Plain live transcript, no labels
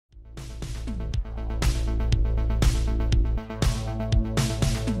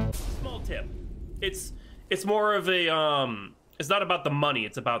it's more of a it's not about the money,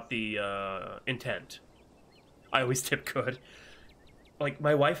 it's about the intent. I always tip good. Like,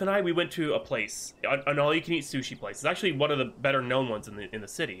 my wife and I, we went to a place, an all-you-can-eat sushi place. It's actually one of the better-known ones in the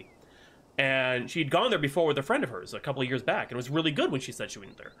city. And she'd gone there before with a friend of hers a couple of years back, and it was really good when she said she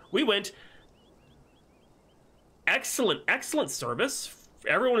went there. We went. Excellent, excellent service.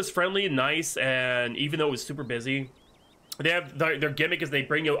 Everyone is friendly and nice, and even though it was super busy, they have their gimmick is they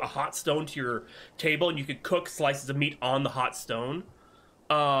bring you a hot stone to your table, and you could cook slices of meat on the hot stone.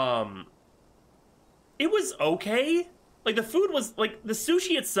 It was okay. Like, the food was, like, the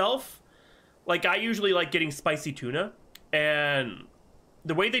sushi itself, like, I usually like getting spicy tuna, and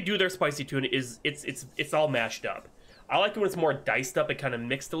the way they do their spicy tuna is it's all mashed up. I like it when it's more diced up and kind of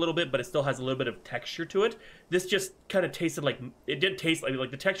mixed a little bit, but it still has a little bit of texture to it. This just kind of tasted like, it did taste like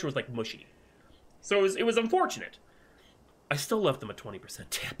the texture was like mushy. So it was unfortunate. I still left them a 20%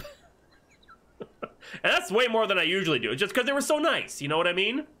 tip. And that's way more than I usually do, just because they were so nice, you know what I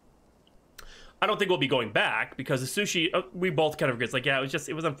mean? I don't think we'll be going back, because the sushi, we both kind of agree, it's like, yeah,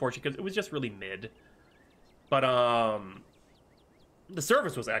 it was unfortunate, because it was just really mid. But, the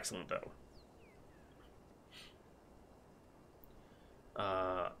service was excellent, though.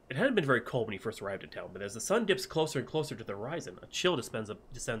 It hadn't been very cold when he first arrived in town, but as the sun dips closer and closer to the horizon, a chill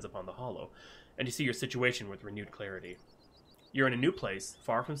descends upon the hollow, and you see your situation with renewed clarity. You're in a new place,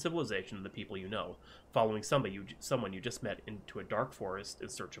 far from civilization and the people you know, following someone you just met into a dark forest in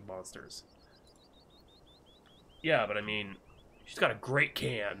search of monsters. Yeah, but I mean, she's got a great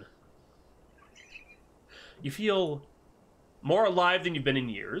can. You feel more alive than you've been in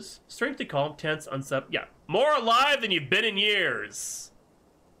years. Strangely calm, tense, unsettled. Yeah, more alive than you've been in years.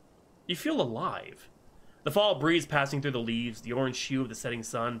 You feel alive. The fall breeze passing through the leaves, the orange hue of the setting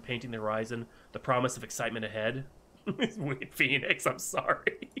sun painting the horizon, the promise of excitement ahead. Weird Phoenix, I'm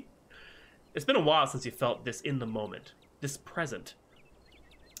sorry. It's been a while since you felt this in the moment, this present.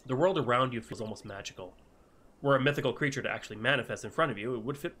 The world around you feels almost magical. Were a mythical creature to actually manifest in front of you, it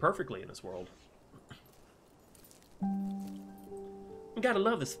would fit perfectly in this world. You gotta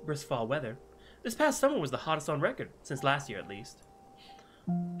love this brisk fall weather. This past summer was the hottest on record, since last year at least.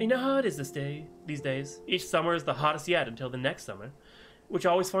 You know how it is these days. Each summer is the hottest yet until the next summer, which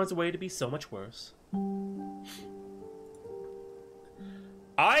always finds a way to be so much worse.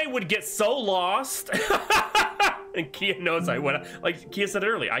 I would get so lost. And Kia knows I would. Like Kia said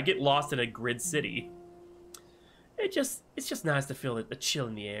earlier, I get lost in a grid city. It's just nice to feel the chill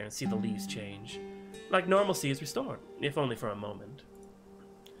in the air and see the leaves change. Like normalcy is restored, if only for a moment.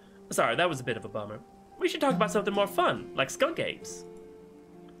 Sorry, that was a bit of a bummer. We should talk about something more fun, like skunk apes.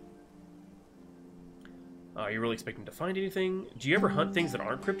 Are you really expecting to find anything? Do you ever hunt things that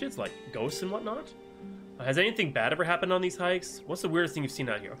aren't cryptids, like ghosts and whatnot? Has anything bad ever happened on these hikes? What's the weirdest thing you've seen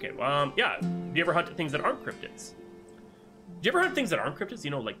out here? Okay, yeah. Do you ever hunt things that aren't cryptids? Do you ever hunt things that aren't cryptids? You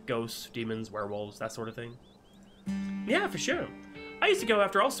know, like ghosts, demons, werewolves, that sort of thing? Yeah, for sure. I used to go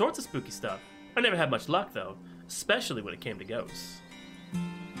after all sorts of spooky stuff. I never had much luck, though, especially when it came to ghosts.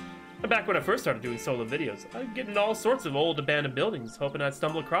 Back when I first started doing solo videos, I'd get in all sorts of old abandoned buildings, hoping I'd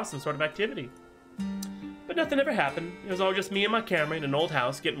stumble across some sort of activity. But nothing ever happened. It was all just me and my camera in an old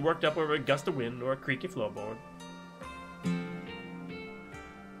house getting worked up over a gust of wind or a creaky floorboard.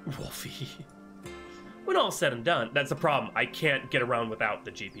 Wolfie. When all's said and done, that's the problem. I can't get around without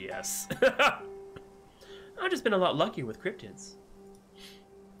the GPS. I've just been a lot luckier with cryptids.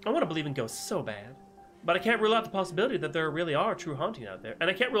 I want to believe in ghosts so bad. But I can't rule out the possibility that there really are true hauntings out there. And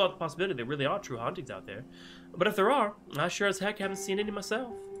I can't rule out the possibility there really are true hauntings out there. But if there are, I sure as heck haven't seen any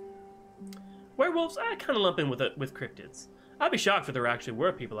myself. Werewolves, I kind of lump in with cryptids. I'd be shocked if there actually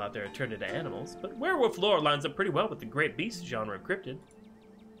were people out there who turned into animals, but werewolf lore lines up pretty well with the great beast genre of cryptid.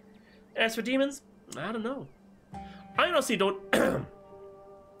 As for demons, I don't know. I honestly don't even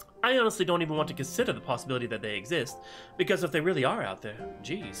want to consider the possibility that they exist, because if they really are out there,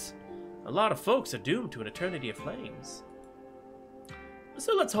 geez, a lot of folks are doomed to an eternity of flames.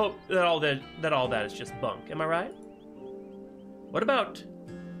 So let's hope that all that is just bunk, am I right? What about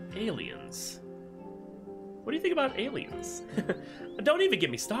aliens? What do you think about aliens? Don't even get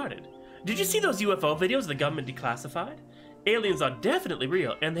me started. Did you see those UFO videos the government declassified? Aliens are definitely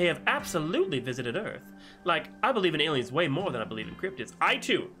real, and they have absolutely visited Earth. Like, I believe in aliens way more than I believe in cryptids. I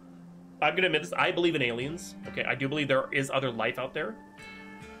too. I'm gonna admit this, I believe in aliens. Okay, I do believe there is other life out there.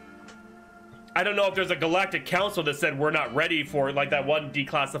 I don't know if there's a galactic council that said we're not ready for, like, that one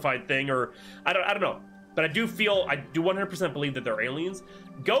declassified thing, or I don't know. But I do 100% believe that they're aliens.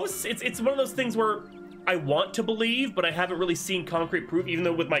 Ghosts, it's one of those things where I want to believe, but I haven't really seen concrete proof, even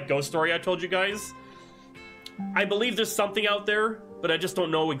though with my ghost story I told you guys. I believe there's something out there, but I just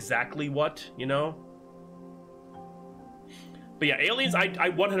don't know exactly what, you know? But yeah, aliens, I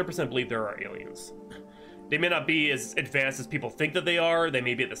 100% believe there are aliens. They may not be as advanced as people think that they are. They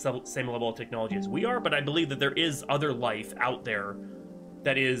may be at the same level of technology as we are, but I believe that there is other life out there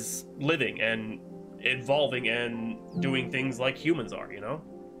that is living and evolving and doing things like humans are, you know?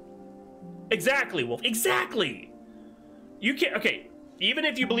 Exactly, Wolf, exactly! You can't, okay, even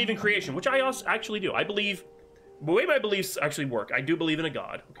if you believe in creation, which I also actually do, I believe, the way my beliefs actually work, I do believe in a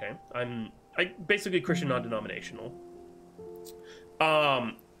God, okay? I'm basically Christian non-denominational.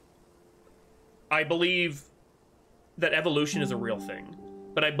 I believe that evolution is a real thing,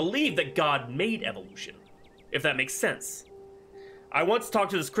 but I believe that God made evolution, if that makes sense. I once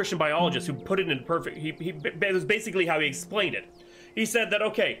talked to this Christian biologist who put it in perfect, it was basically how he explained it. He said that,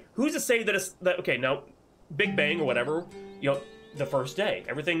 okay, who's to say that okay, now, Big Bang or whatever, you know, the first day,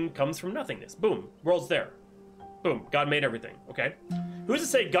 everything comes from nothingness. Boom, world's there. Boom, God made everything, okay? Who's to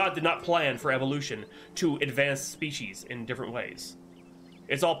say God did not plan for evolution to advance species in different ways?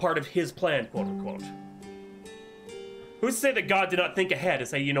 It's all part of his plan, quote unquote. Who's to say that God did not think ahead and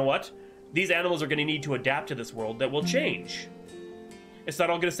say, you know what? These animals are going to need to adapt to this world that will change. It's not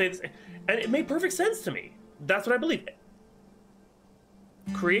all going to stay the same. And it made perfect sense to me. That's what I believe.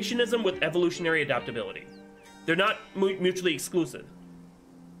 Creationism with evolutionary adaptability. They're not mutually exclusive.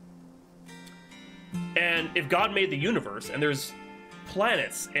 And if God made the universe, and there's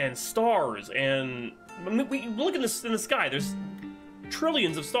planets and stars, and we look in the sky, there's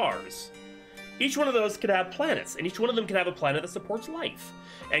trillions of stars. Each one of those could have planets, and each one of them could have a planet that supports life,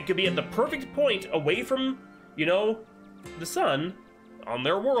 and could be at the perfect point away from, you know, the sun on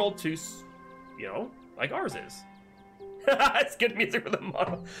their world to, you know, like ours is. It's good music for the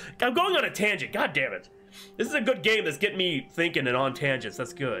model. I'm going on a tangent, god damn it. This is a good game that's getting me thinking and on tangents,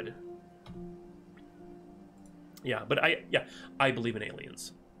 that's good. Yeah, but I believe in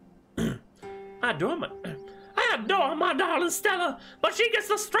aliens. I adore my darling Stella, but she gets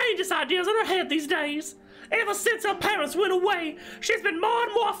the strangest ideas in her head these days. Ever since her parents went away, she's been more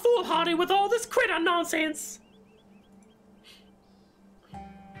and more foolhardy with all this critter nonsense.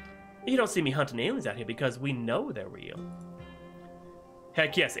 You don't see me hunting aliens out here because we know they're real.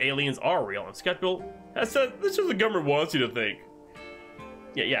 Heck yes, aliens are real. I'm skeptical. That's just the government wants you to think.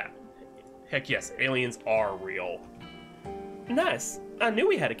 Yeah. Heck yes, aliens are real. Nice. I knew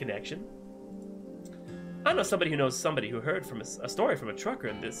we had a connection. I know somebody who knows somebody who heard from a story from a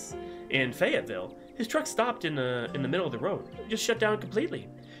trucker in Fayetteville. His truck stopped in the middle of the road. It just shut down completely,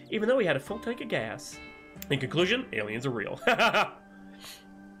 even though he had a full tank of gas. In conclusion, aliens are real.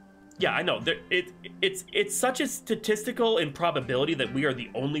 Yeah, I know. It's such a statistical improbability that we are the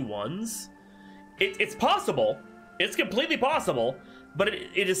only ones. It's possible. It's completely possible. But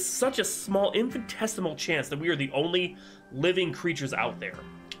it is such a small, infinitesimal chance that we are the only living creatures out there.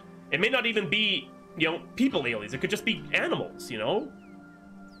 It may not even be, you know, people aliens. It could just be animals, you know?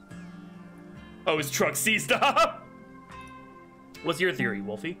 Oh, his truck seized up! What's your theory,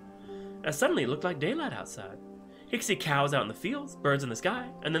 Wolfie? Suddenly it looked like daylight outside. He could see cows out in the fields, birds in the sky,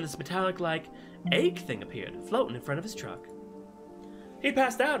 and then this metallic, like, egg thing appeared, floating in front of his truck. He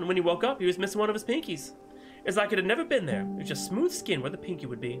passed out, and when he woke up, he was missing one of his pinkies. It's like it had never been there. It was just smooth skin where the pinky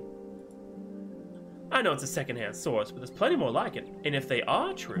would be. I know it's a secondhand source, but there's plenty more like it. And if they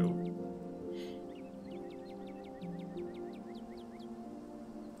are true...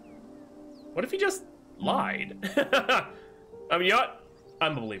 What if he just lied? I mean, you know what?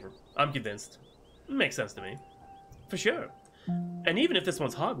 I'm a believer. I'm convinced. It makes sense to me. For sure. And even if this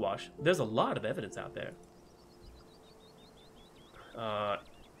one's hogwash, there's a lot of evidence out there.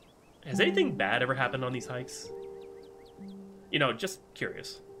 Has anything bad ever happened on these hikes? You know, just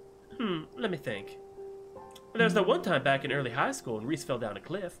curious. Let me think. There was that one time back in early high school when Reese fell down a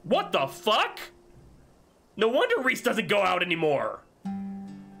cliff. What the fuck? No wonder Reese doesn't go out anymore.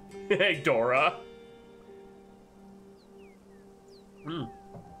 Hey, Dora.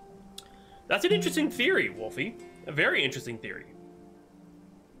 That's an interesting theory, Wolfie. A very interesting theory.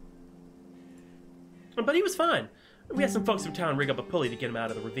 But he was fine. We had some folks from town rig up a pulley to get him out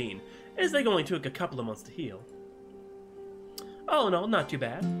of the ravine, as they only took a couple of months to heal. All in all, not too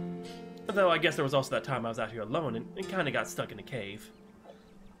bad. Though I guess there was also that time I was out here alone and kind of got stuck in a cave.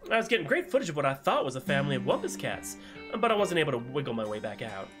 I was getting great footage of what I thought was a family of wumpus cats, but I wasn't able to wiggle my way back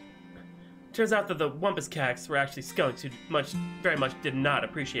out. Turns out that the wumpus cats were actually skunks who very much did not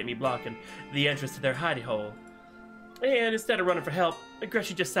appreciate me blocking the entrance to their hidey hole. And instead of running for help,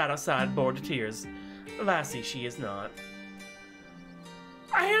 Gretchen just sat outside, bored to tears. Lassie, she is not.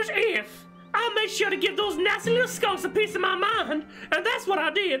 As if! I made sure to give those nasty little skunks a piece of my mind, and that's what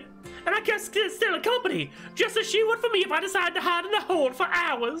I did. And and I guess it's still a company, just as she would for me if I decided to hide in the hole for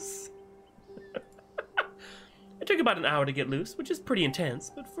hours. It took about an hour to get loose, which is pretty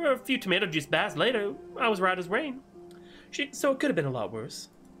intense, but for a few tomato juice baths later, I was right as rain. So it could have been a lot worse.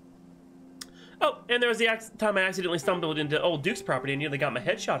 Oh, and there was the time I accidentally stumbled into old Duke's property and nearly got my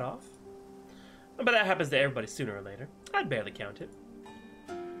head shot off. But that happens to everybody sooner or later. I'd barely count it.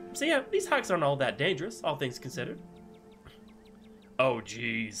 So yeah, these hikes aren't all that dangerous, all things considered. Oh,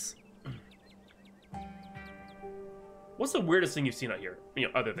 jeez. What's the weirdest thing you've seen out here? You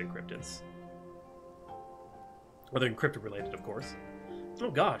know, other than cryptids. Other than cryptid-related, of course. Oh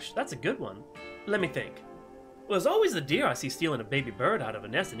gosh, that's a good one. Let me think. Well, there's always the deer I see stealing a baby bird out of a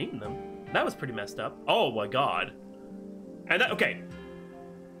nest and eating them. That was pretty messed up. Oh my god. And that, okay.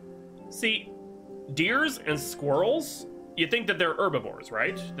 See, deers and squirrels, you think that they're herbivores,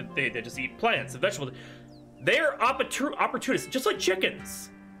 right? That they just eat plants and vegetables. They're opportunists, just like chickens.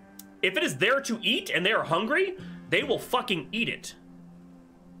 If it is there to eat and they are hungry, they will fucking eat it.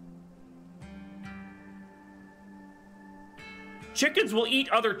 Chickens will eat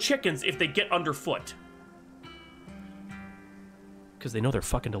other chickens if they get underfoot. Because they know they're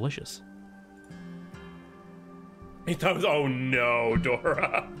fucking delicious. He thought it was, oh no,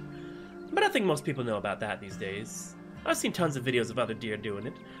 Dora. But I think most people know about that these days. I've seen tons of videos of other deer doing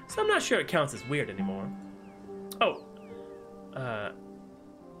it, so I'm not sure it counts as weird anymore. Oh.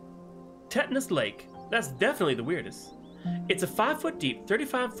 Tetanus Lake. That's definitely the weirdest. It's a 5-foot deep,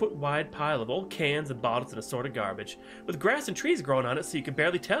 35-foot wide pile of old cans and bottles and assorted garbage, with grass and trees growing on it so you could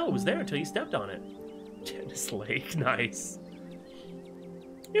barely tell it was there until you stepped on it. Tetanus Lake, nice.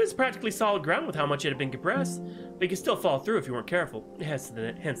 It was practically solid ground with how much it had been compressed, but you could still fall through if you weren't careful, hence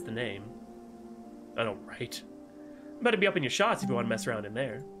the name. I know, right? Better be up in your shots if you want to mess around in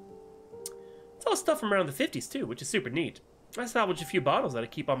there. It's all stuff from around the 50s too, which is super neat. I salvaged a few bottles that I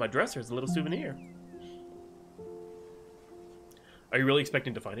keep on my dresser as a little souvenir. Are you really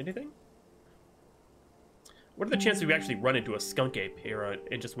expecting to find anything? What are the chances we actually run into a skunk ape here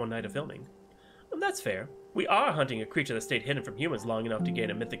in just one night of filming? Well, that's fair. We are hunting a creature that stayed hidden from humans long enough to gain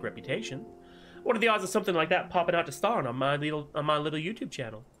a mythic reputation. What are the odds of something like that popping out to star on my little YouTube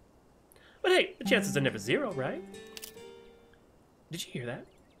channel? But hey, the chances are never zero, right? Did you hear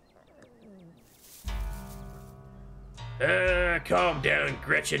that? Calm down,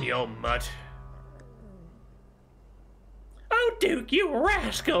 Gretchen, you old mutt. Oh, Duke, you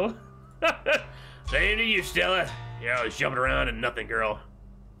rascal! Same to you, Stella. Yeah, I was jumping around and nothing, girl.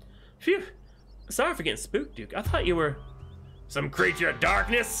 Phew. Sorry for getting spooked, Duke. I thought you were... Some creature of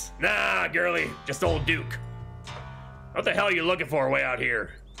darkness? Nah, girlie. Just old Duke. What the hell are you looking for way out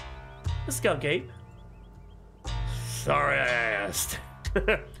here? A skunk ape. Sorry I asked.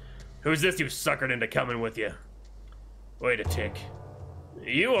 Who's this you suckered into coming with you? Wait a tick.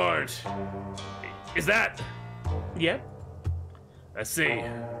 You aren't... Is that... Yep. I see.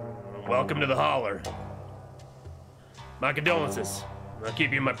 Welcome to the holler. My condolences. I'll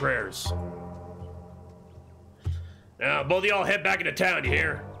keep you in my prayers. Now, both of y'all head back into town, you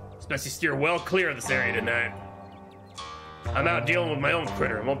hear? Especially steer well clear of this area tonight. I'm out dealing with my own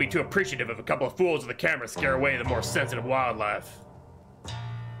critter and won't be too appreciative if a couple of fools with a camera scare away the more sensitive wildlife.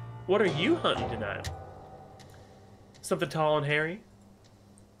 What are you hunting tonight? Something tall and hairy?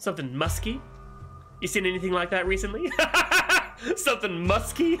 Something musky? You seen anything like that recently? Something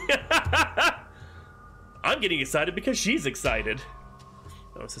musky? I'm getting excited because she's excited.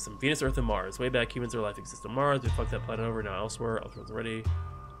 Oh, system Venus, Earth, and Mars. Way back, humans or life exist on Mars. We fucked that planet over, now elsewhere. Elsewhere's already.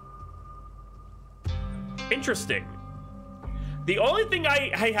 Interesting. The only thing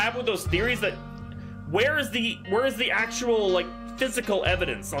I have with those theories that where is the actual like physical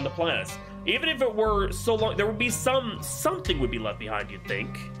evidence on the planets? Even if it were so long, there would be something would be left behind, you'd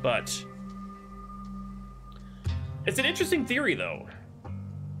think, but it's an interesting theory, though.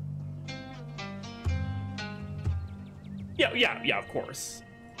 Yeah, of course.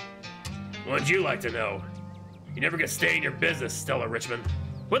 What'd you like to know? You never gonna stay in your business, Stella Richmond.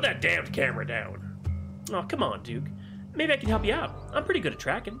 Put that damned camera down. Oh, come on, Duke. Maybe I can help you out. I'm pretty good at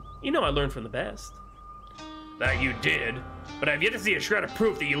tracking. You know I learned from the best. That you did, but I've yet to see a shred of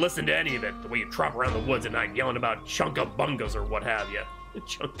proof that you listened to any of it, the way you trot around the woods at night yelling about chunka-bungas or what have you.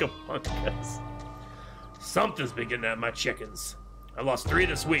 Chunka-bungas. Something's been getting at my chickens. I lost 3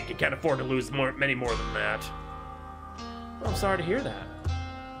 this week and can't afford to lose many more than that. Oh, I'm sorry to hear that.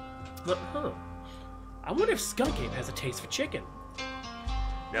 But, I wonder if Skunk Ape has a taste for chicken.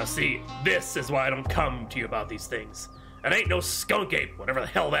 Now see, this is why I don't come to you about these things. It ain't no Skunk Ape, whatever the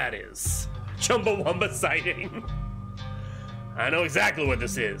hell that is. Chumbawamba sighting. I know exactly what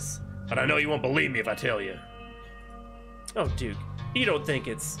this is, but I know you won't believe me if I tell you. Oh, Duke, you don't think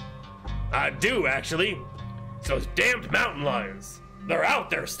it's... I do, actually. It's those damned mountain lions. They're out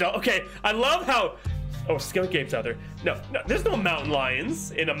there still. Okay, I love how... Oh, skunk apes out there. No, there's no mountain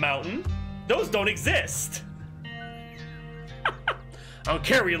lions in a mountain. Those don't exist. I don't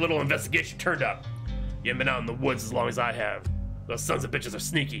care where your little investigation turned up. You haven't been out in the woods as long as I have. Those sons of bitches are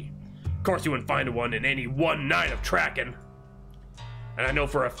sneaky. Of course you wouldn't find one in any one night of tracking. And I know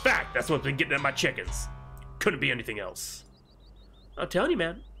for a fact that's what's been getting at my chickens. Couldn't be anything else. I'm telling you,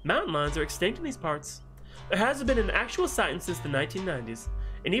 man, mountain lions are extinct in these parts. There hasn't been an actual sighting since the 1990s,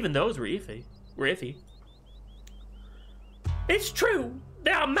 and even those were iffy. It's true.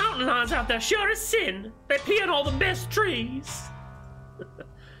 There are mountain lions out there sure as sin. They pee on all the best trees.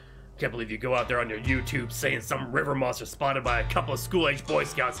 Can't believe you go out there on your YouTube saying some river monster spotted by a couple of school-aged Boy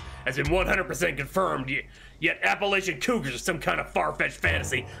Scouts has been 100% confirmed, yet Appalachian cougars are some kind of far-fetched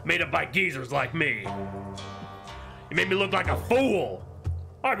fantasy made up by geezers like me. You made me look like a fool.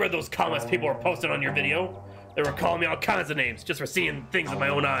 I read those comments people were posting on your video. They were calling me all kinds of names just for seeing things with my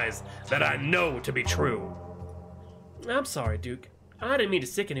own eyes that I know to be true. I'm sorry, Duke. I didn't mean to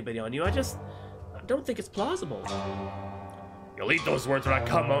sick anybody on you. I don't think it's plausible. You'll eat those words when I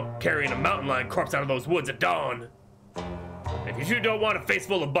come up carrying a mountain lion corpse out of those woods at dawn. If you don't want a face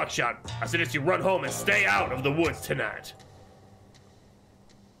full of buckshot, I suggest you run home and stay out of the woods tonight.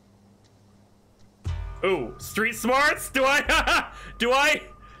 Ooh, street smarts? Do I?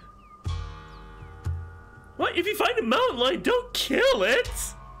 What? If you find a mountain lion, don't kill it.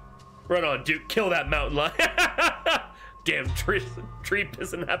 Run on, Duke. Kill that mountain lion. Damn tree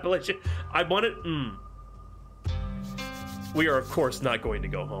pissing Appalachian. I want it. We are, of course, not going to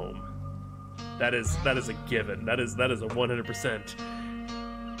go home. That is a given. That is a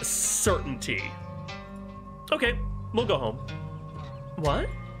 100% certainty. Okay, we'll go home. What?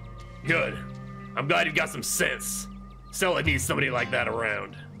 Good. I'm glad you got some sense. Stella needs somebody like that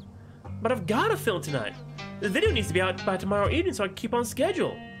around. But I've got to film tonight. The video needs to be out by tomorrow evening so I can keep on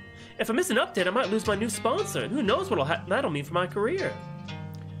schedule. If I miss an update, I might lose my new sponsor, and who knows what that'll mean for my career.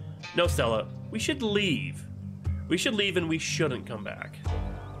 No, Stella, we should leave. We should leave and we shouldn't come back.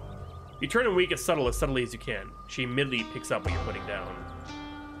 You turn and wink as subtly as you can. She immediately picks up what you're putting down.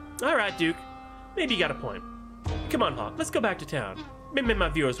 All right, Duke. Maybe you got a point. Come on, Hawk, let's go back to town. Maybe my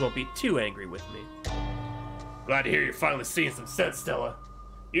viewers won't be too angry with me. Glad to hear you're finally seeing some sense, Stella.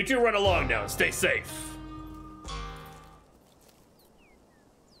 You two run along now and stay safe.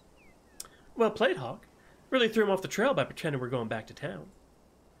 Well played, Hawk. Really threw him off the trail by pretending we're going back to town.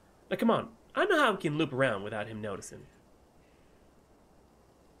 Now come on, I know how we can loop around without him noticing.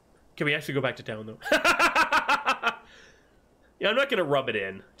 Can we actually go back to town, though? Yeah, I'm not gonna rub it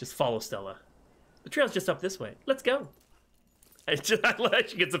in. Just follow Stella. The trail's just up this way. Let's go.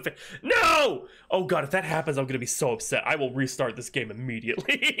 She gets a no! Oh god, if that happens, I'm gonna be so upset. I will restart this game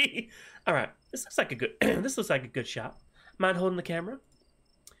immediately. All right, this looks like a good. This looks like a good shot. Mind holding the camera?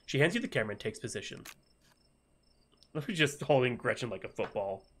 She hands you the camera and takes position. Just holding Gretchen like a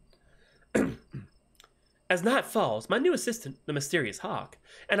football. As night falls, my new assistant, the mysterious Hawk,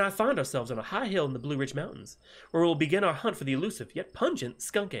 and I find ourselves on a high hill in the Blue Ridge Mountains, where we will begin our hunt for the elusive yet pungent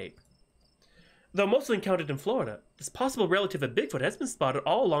skunk ape. Though mostly encountered in Florida, this possible relative of Bigfoot has been spotted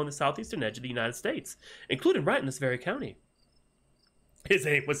all along the southeastern edge of the United States, including right in this very county. His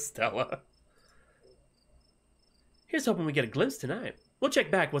name was Stella. Here's hoping we get a glimpse tonight. We'll check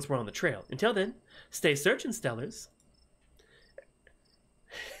back once we're on the trail. Until then, stay searching, Stellars.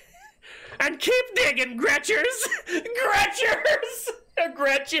 And keep digging, Gretchers! Gretchers!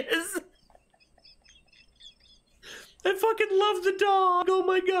 Gretches! I fucking love the dog, oh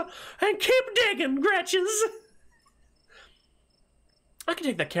my god. And keep digging, Gretches! I can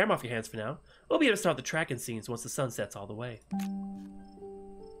take that camera off your hands for now. We'll be able to start the tracking scenes once the sun sets all the way.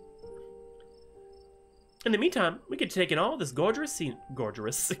 In the meantime, we can take in all this gorgeous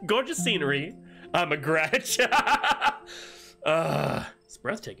scenery. I'm a Gretch. It's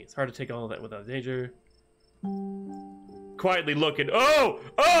breathtaking. It's hard to take all of that without danger. Quietly looking. Oh!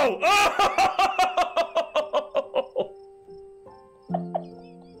 Oh! Oh!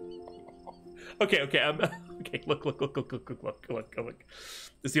 Okay. Okay. Look.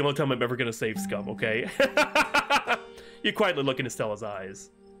 This is the only time I'm ever gonna save scum. Okay. You quietly look into Stella's eyes.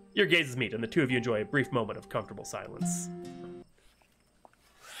 Your gazes meet, and the two of you enjoy a brief moment of comfortable silence.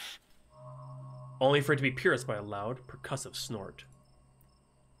 Only for it to be pierced by a loud, percussive snort.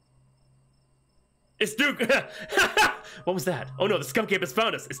 It's Duke! What was that? Oh no, the skunk ape has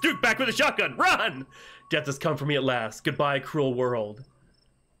found us! It's Duke back with a shotgun! Run! Death has come for me at last. Goodbye, cruel world.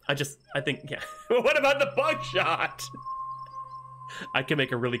 I think, yeah. What about the buckshot? I can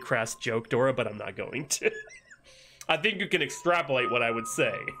make a really crass joke, Dora, but I'm not going to. I think you can extrapolate what I would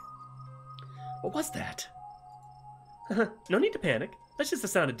say. What was that? No need to panic. That's just the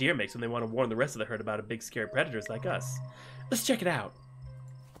sound a deer makes when they want to warn the rest of the herd about big scary predators like us. Let's check it out.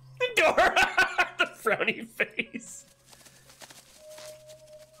 Dora! The frowny face.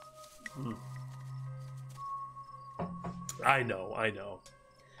 I know.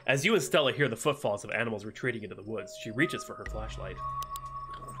 As you and Stella hear the footfalls of animals retreating into the woods, she reaches for her flashlight.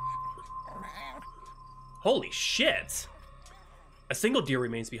 Holy shit! A single deer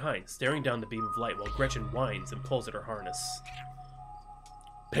remains behind, staring down the beam of light while Gretchen whines and pulls at her harness.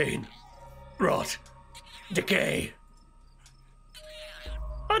 Pain, rot, decay.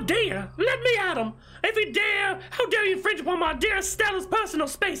 A deer? Let me at him! If he dare, how dare you infringe upon my dear Stella's personal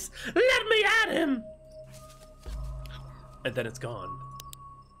space? Let me at him! And then it's gone.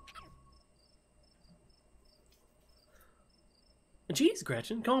 Jeez,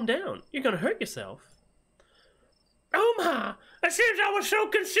 Gretchen, calm down. You're gonna hurt yourself. Oh my! It seems I was so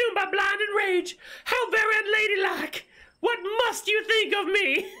consumed by blinding rage. How very unladylike! What must you think of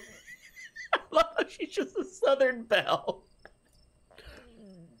me? I love how she's just a Southern belle.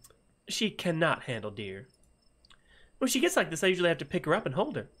 She cannot handle deer. When she gets like this, I usually have to pick her up and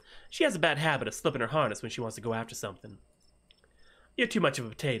hold her. She has a bad habit of slipping her harness when she wants to go after something. You're too much of a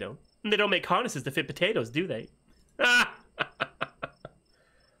potato. They don't make harnesses to fit potatoes, do they? Ah!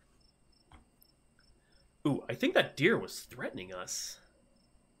 Ooh, I think that deer was threatening us.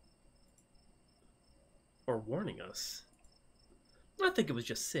 Or warning us. I think it was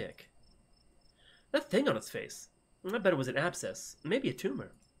just sick. That thing on its face. I bet it was an abscess. Maybe a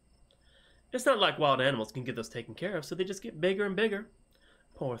tumor. It's not like wild animals can get those taken care of, so they just get bigger and bigger.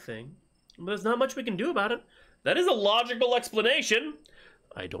 Poor thing. But there's not much we can do about it. That is a logical explanation.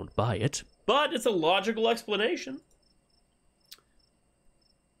 I don't buy it, but it's a logical explanation.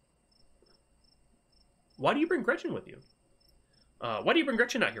 Why do you bring Gretchen with you? Why do you bring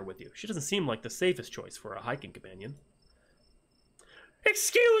Gretchen out here with you? She doesn't seem like the safest choice for a hiking companion.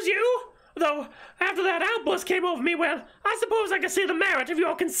 Excuse you? Though, after that outburst came over me, well, I suppose I can see the merit of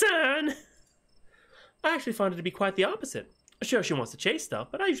your concern. I actually find it to be quite the opposite. Sure, she wants to chase stuff,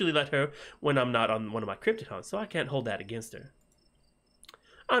 but I usually let her when I'm not on one of my cryptid hunts, so I can't hold that against her.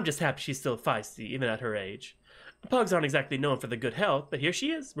 I'm just happy she's still feisty, even at her age. Pugs aren't exactly known for their good health, but here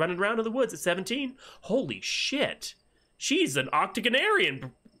she is, running around in the woods at 17. Holy shit. She's an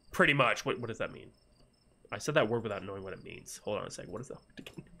octogenarian, pretty much. What does that mean? I said that word without knowing what it means. Hold on a second. What is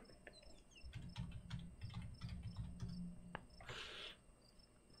octogenarian?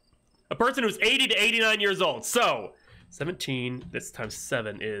 A person who's 80 to 89 years old. So, 17, this times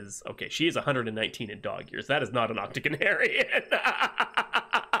 7 is... Okay, she is 119 in dog years. That is not an octogenarian.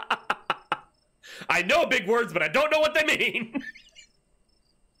 I know big words, but I don't know what they mean.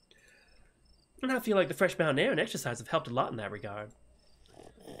 And I feel like the fresh mountain air and exercise have helped a lot in that regard.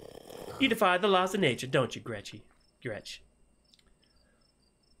 You defy the laws of nature, don't you, Gretch?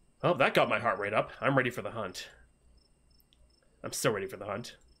 Oh, that got my heart rate up. I'm ready for the hunt. I'm so ready for the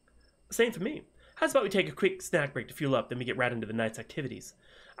hunt. Same for me. How's about we take a quick snack break to fuel up, then we get right into the night's activities.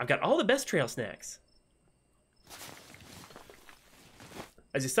 I've got all the best trail snacks.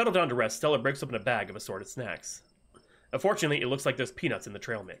 As you settle down to rest, Stella breaks open a bag of assorted snacks. Unfortunately, it looks like there's peanuts in the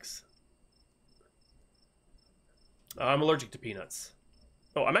trail mix. I'm allergic to peanuts.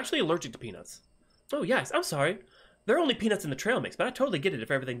 Oh, I'm actually allergic to peanuts. Oh, yes, I'm sorry. There are only peanuts in the trail mix, but I totally get it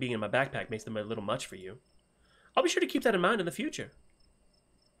if everything being in my backpack makes them a little much for you. I'll be sure to keep that in mind in the future.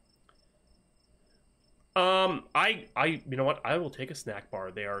 You know what? I will take a snack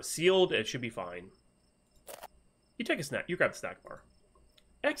bar. They are sealed. It should be fine. You take a snack. You grab the snack bar.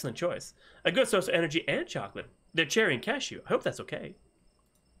 Excellent choice. A good source of energy and chocolate. They're cherry and cashew. I hope that's okay.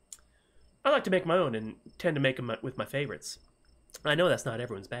 I like to make my own and tend to make them with my favorites. I know that's not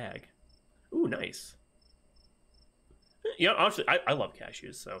everyone's bag. Ooh, nice. You know, honestly, I love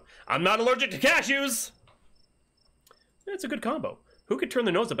cashews, so I'm not allergic to cashews! It's a good combo. Who could turn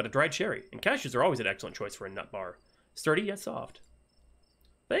their nose up at a dried cherry? And cashews are always an excellent choice for a nut bar. Sturdy yet soft.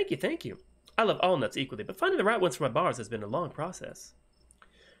 Thank you, thank you. I love all nuts equally, but finding the right ones for my bars has been a long process.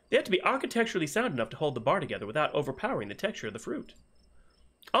 They have to be architecturally sound enough to hold the bar together without overpowering the texture of the fruit.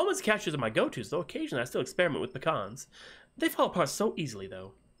 Almonds and cashews are my go-tos, though occasionally I still experiment with pecans. They fall apart so easily,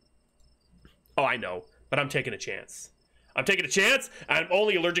 though. Oh, I know, but I'm taking a chance. I'm taking a chance, and I'm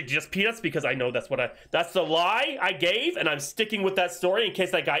only allergic to just peanuts because I know that's the lie I gave, and I'm sticking with that story in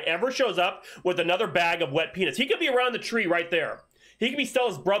case that guy ever shows up with another bag of wet peanuts. He could be around the tree right there. He could be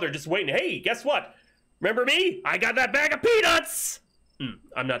Stella's brother just waiting. Hey, guess what? Remember me? I got that bag of peanuts!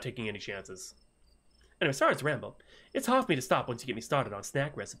 I'm not taking any chances. Anyway, sorry to ramble. It's hard for me to stop once you get me started on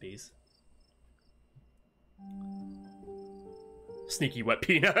snack recipes. Sneaky wet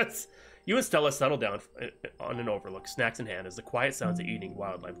peanuts. You and Stella settle down on an overlook, snacks in hand, as the quiet sounds of eating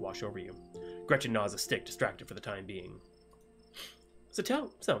wildlife wash over you. Gretchen gnaws a stick, distracted for the time being. So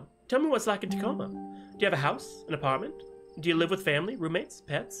tell me what's like in Tacoma. Do you have a house, an apartment? Do you live with family, roommates,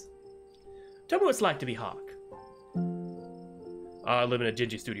 pets? Tell me what it's like to be Hawk. I live in a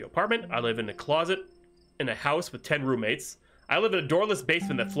dingy studio apartment. I live in a closet in a house with 10 roommates. I live in a doorless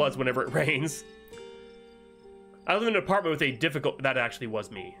basement that floods whenever it rains. I live in an apartment with a difficult... That actually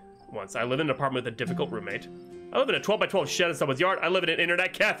was me once. I live in an apartment with a difficult roommate. I live in a 12x12 shed in someone's yard. I live in an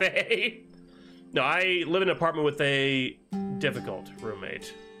internet cafe. No, I live in an apartment with a difficult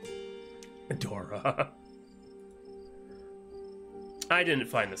roommate. Dora. I didn't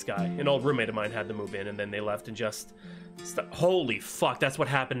find this guy. An old roommate of mine had to move in, and then they left and just... Holy fuck, that's what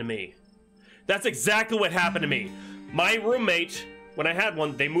happened to me. That's exactly what happened to me. My roommate, when I had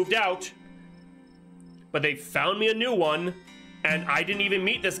one, they moved out, but they found me a new one, and I didn't even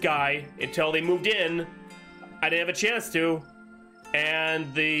meet this guy until they moved in. I didn't have a chance to,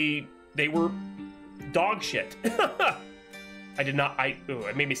 and they were dog shit. I did not.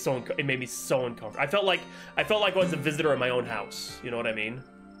 It made me so uncomfortable. I felt like I was a visitor in my own house. You know what I mean?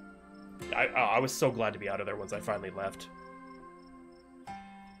 I was so glad to be out of there once I finally left.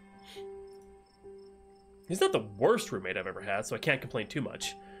 He's not the worst roommate I've ever had, so I can't complain too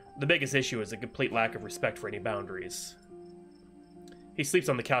much. The biggest issue is a complete lack of respect for any boundaries. He sleeps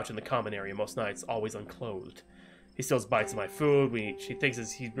on the couch in the common area most nights, always unclothed. He steals bites of my food. She thinks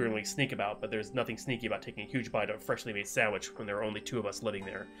he's really sneak about, but there's nothing sneaky about taking a huge bite of a freshly made sandwich when there are only 2 of us living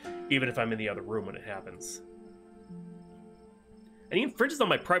there, even if I'm in the other room when it happens. And he infringes on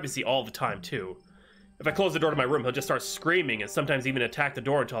my privacy all the time, too. If I close the door to my room, he'll just start screaming and sometimes even attack the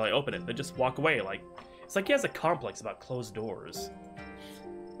door until I open it, then just walk away like... It's like he has a complex about closed doors.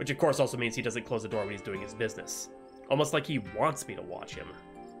 Which of course also means he doesn't close the door when he's doing his business. Almost like he wants me to watch him.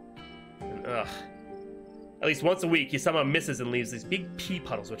 And, ugh. At least once a week, he somehow misses and leaves these big pee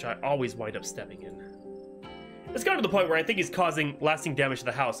puddles, which I always wind up stepping in. It's gotten to the point where I think he's causing lasting damage to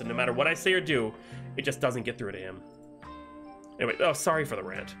the house, and no matter what I say or do, it just doesn't get through to him. Anyway, oh, sorry for the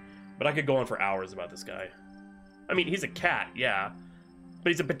rant, but I could go on for hours about this guy. I mean, he's a cat, yeah.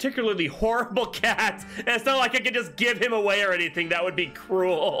 But he's a particularly horrible cat, and it's not like I could just give him away or anything. That would be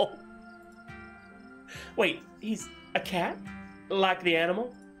cruel. Wait, he's a cat? Like the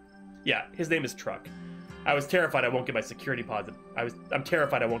animal? Yeah, his name is Truck. I was terrified I won't get my security deposit. I'm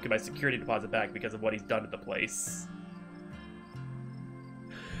terrified I won't get my security deposit back because of what he's done to the place.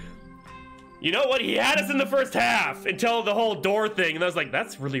 You know what? He had us in the first half until the whole door thing, and I was like,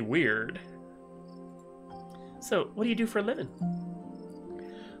 that's really weird. So, what do you do for a living?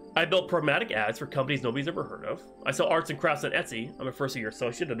 I build programmatic ads for companies nobody's ever heard of. I sell arts and crafts on Etsy. I'm a first-year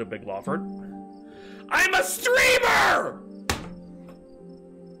associate at a big law firm. I'm a streamer!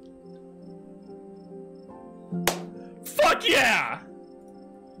 Fuck yeah!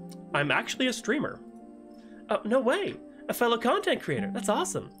 I'm actually a streamer. Oh, no way. A fellow content creator. That's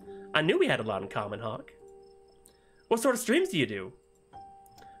awesome. I knew we had a lot in common, Hawk. What sort of streams do you do?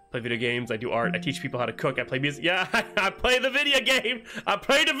 Play video games, I do art, I teach people how to cook, I play music. Yeah, I play the video game! I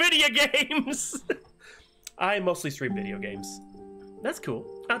play the video games! I mostly stream video games. That's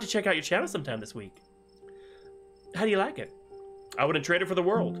cool. I'll have to check out your channel sometime this week. How do you like it? I wouldn't trade it for the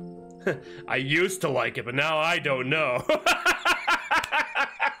world. I used to like it, but now I don't know.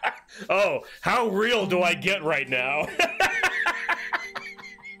 Oh, how real do I get right now?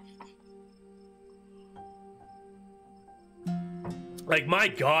 Like, my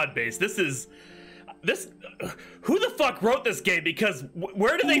god, Base, this... Who the fuck wrote this game? Because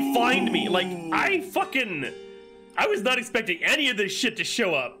where did they find me? Like, I was not expecting any of this shit to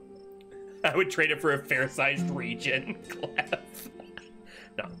show up. I would trade it for a fair-sized region. Clef.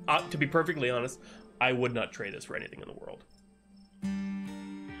 No, to be perfectly honest, I would not trade this for anything in the world.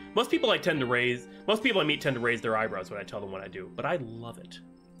 Most people I meet tend to raise their eyebrows when I tell them what I do, but I love it.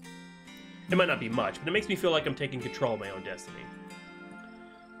 It might not be much, but it makes me feel like I'm taking control of my own destiny.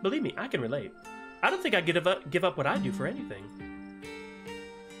 Believe me, I can relate. I don't think I'd give up what I do for anything.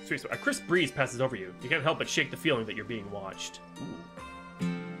 Seriously, a crisp breeze passes over you. You can't help but shake the feeling that you're being watched. Ooh.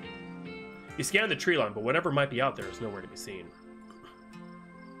 You scan the tree line, but whatever might be out there is nowhere to be seen.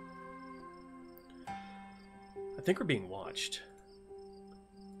 I think we're being watched.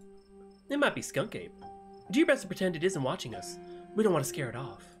 It might be Skunk Ape. Do your best to pretend it isn't watching us. We don't want to scare it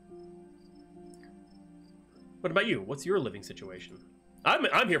off. What about you? What's your living situation?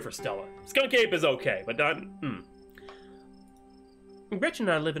 I'm here for Stella. Skunk Ape is okay, but not... Gretchen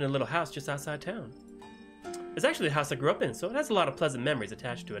and I live in a little house just outside town. It's actually the house I grew up in, so it has a lot of pleasant memories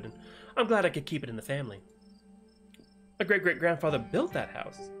attached to it, and I'm glad I could keep it in the family. My great-great-grandfather built that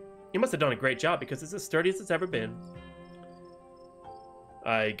house. You must have done a great job because it's as sturdy as it's ever been.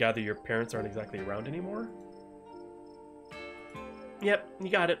 I gather your parents aren't exactly around anymore? Yep, you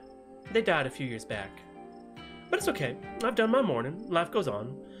got it. They died a few years back. But it's okay. I've done my mourning. Life goes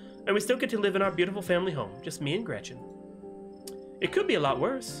on. And we still get to live in our beautiful family home. Just me and Gretchen. It could be a lot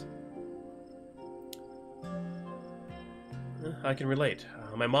worse. I can relate.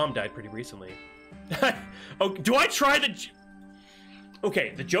 My mom died pretty recently. Oh, do I try the...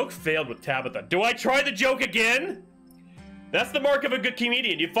 Okay, the joke failed with Tabitha. Do I try the joke again? That's the mark of a good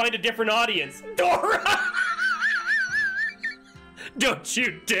comedian. You find a different audience. Dora! Don't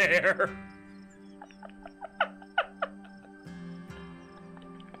you dare!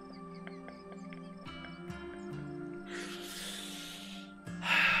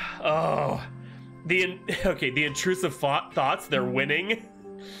 Oh, the intrusive thoughts, they're winning.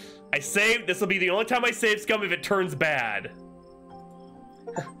 I saved, this will be the only time I save scum if it turns bad.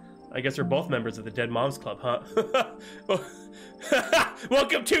 I guess we're both members of the Dead Moms Club, huh?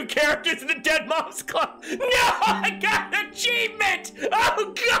 Welcome to characters in the Dead Moms Club. No, I got an achievement.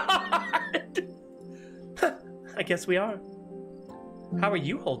 Oh God. I guess we are. How are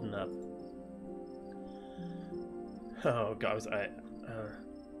you holding up? Oh God,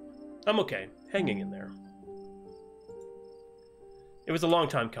 I'm okay, hanging in there. It was a long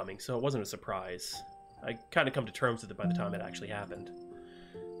time coming, so it wasn't a surprise. I kind of come to terms with it by the time it actually happened.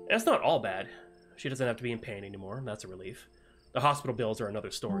 And it's not all bad. She doesn't have to be in pain anymore, that's a relief. The hospital bills are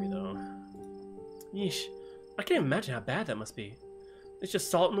another story, though. Yeesh, I can't imagine how bad that must be. It's just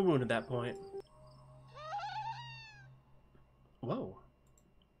salt in the wound at that point. Whoa.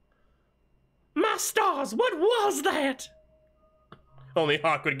 My stars, what was that? Only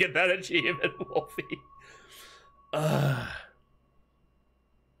Hawk would get that achievement, Wolfie.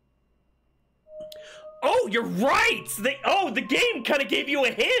 Oh, you're right! The game kind of gave you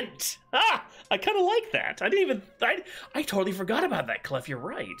a hint! Ah, I kind of like that. I totally forgot about that, Clef, you're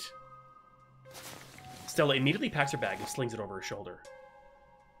right. Stella immediately packs her bag and slings it over her shoulder.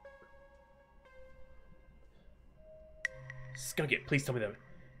 Skunk Ape, please tell me that.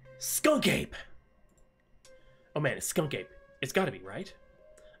 Skunk Ape! Oh man, it's Skunk Ape. It's gotta be, right?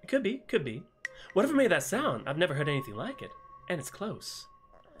 It could be. Whatever made that sound, I've never heard anything like it. And it's close.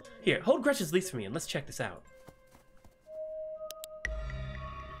 Here, hold Gretchen's leash for me and let's check this out.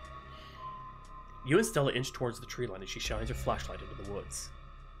 You and Stella inch towards the tree line as she shines her flashlight into the woods.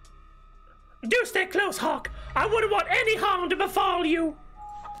 Do stay close, Hawk! I wouldn't want any harm to befall you!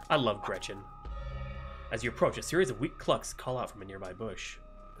 I love Gretchen. As you approach, a series of weak clucks call out from a nearby bush.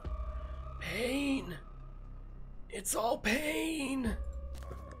 Pain! It's all pain!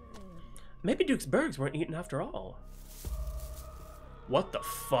 Maybe Duke's bergs weren't eaten after all. What the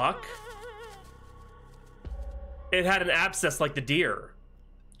fuck? It had an abscess like the deer.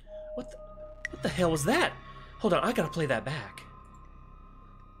 What the hell was that? Hold on, I gotta play that back.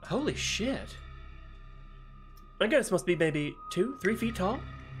 Holy shit. I guess it must be maybe 2-3 feet tall.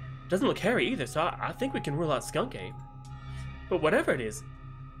 Doesn't look hairy either, so I think we can rule out Skunk Ape. But whatever it is,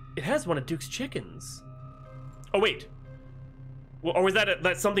 it has one of Duke's chickens. Oh wait. Well, or was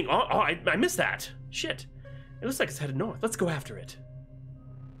that something? Oh, I missed that. Shit. It looks like it's headed north. Let's go after it.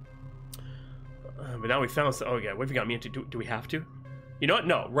 But now we found. Oh yeah, what have you got me into? Do we have to? You know what?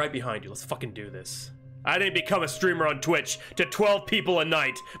 No, right behind you. Let's fucking do this. I didn't become a streamer on Twitch to 12 people a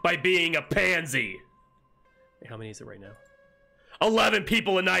night by being a pansy. Wait, how many is it right now? 11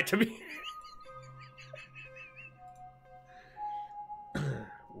 people a night to me.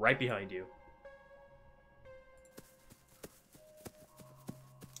 Right behind you.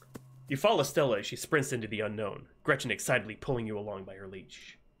 You follow Stella as she sprints into the unknown, Gretchen excitedly pulling you along by her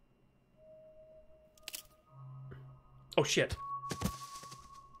leash. Oh shit.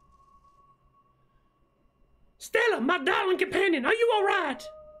 Stella, my darling companion, are you alright?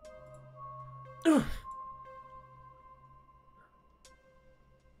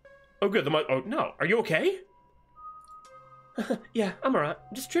 Oh good, oh no, are you okay? Yeah, I'm alright.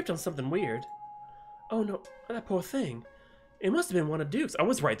 Just tripped on something weird. Oh no, that poor thing. It must have been one of Duke's. I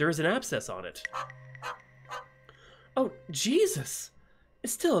was right, there is an abscess on it. Oh, Jesus!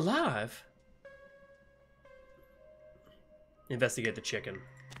 It's still alive. Investigate the chicken.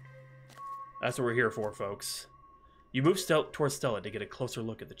 That's what we're here for, folks. You move towards Stella to get a closer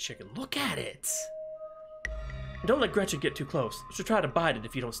look at the chicken. Look at it! Don't let Gretchen get too close. She'll try to bite it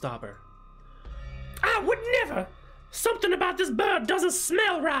if you don't stop her. I would never! Something about this bird doesn't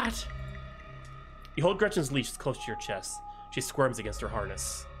smell right! You hold Gretchen's leash close to your chest. She squirms against her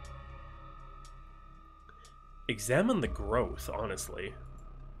harness. Examine the growth, honestly.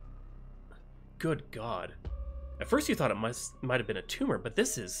 Good God. At first you thought it might have been a tumor, but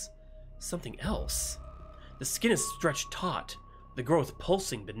this is something else. The skin is stretched taut, the growth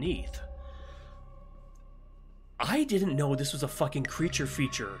pulsing beneath. I didn't know this was a fucking creature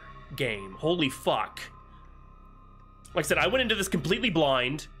feature game. Holy fuck. Like I said, I went into this completely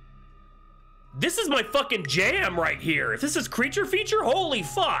blind. This is my fucking jam right here. If this is creature feature, holy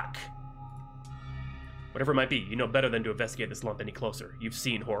fuck. Whatever it might be, you know better than to investigate this lump any closer. You've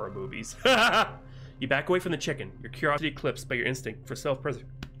seen horror movies. You back away from the chicken, your curiosity eclipsed by your instinct for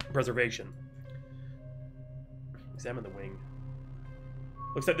self-preservation. Examine the wing.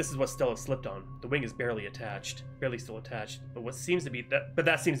 Looks like this is what Stella slipped on. The wing is barely still attached, but that seems to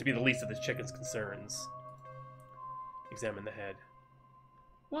be the least of this chicken's concerns. Examine the head.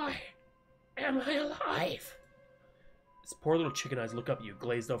 Why am I alive? Its poor little chicken eyes look up at you,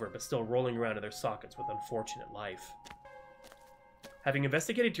 glazed over, but still rolling around in their sockets with unfortunate life. Having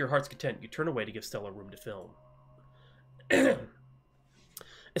investigated to your heart's content, you turn away to give Stella room to film.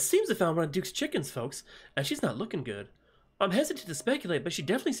 It seems I found one of Duke's chickens, folks, and she's not looking good. I'm hesitant to speculate, but she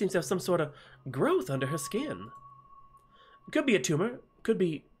definitely seems to have some sort of growth under her skin. Could be a tumor, could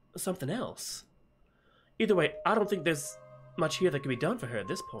be something else. Either way, I don't think there's much here that can be done for her at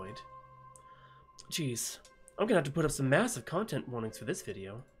this point. Jeez, I'm gonna have to put up some massive content warnings for this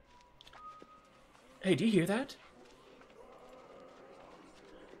video. Hey, do you hear that?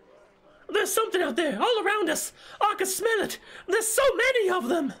 There's something out there, all around us! I can smell it! There's so many of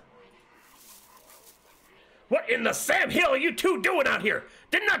them! What in the Sam Hill are you two doing out here?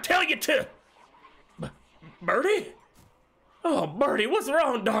 Didn't I tell you to... Birdie? Oh, Birdie, what's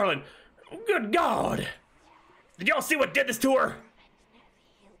wrong, darling? Good God! Did y'all see what did this to her?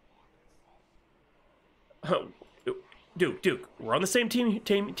 Oh, Duke, we're on the same team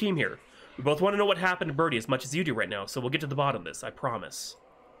here. We both want to know what happened to Birdie as much as you do right now, so we'll get to the bottom of this, I promise.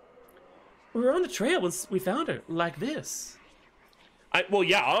 We were on the trail when we found her, like this. Well,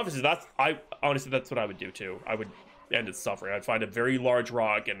 yeah, honestly, that's what I would do too. I would end its suffering. I'd find a very large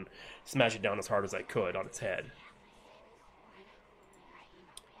rock and smash it down as hard as I could on its head.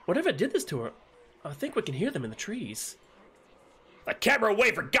 Whatever did this to her, I think we can hear them in the trees. The camera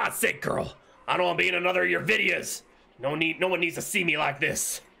away, for God's sake, girl! I don't want to be in another of your videos. No one needs to see me like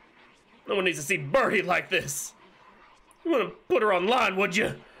this. No one needs to see Birdie like this. You want to put her online, would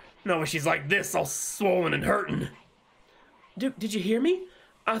you? No, when she's like this, all swollen and hurting. Duke, did you hear me?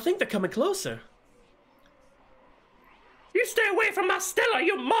 I think they're coming closer. You stay away from my Stella,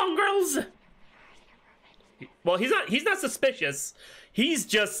 you mongrels! Well, he's not suspicious. He's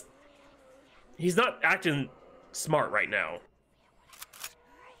not acting smart right now.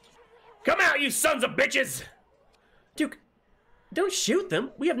 Come out, you sons of bitches! Duke, don't shoot them.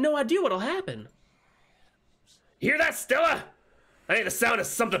 We have no idea what'll happen. Hear that, Stella? I think the sound of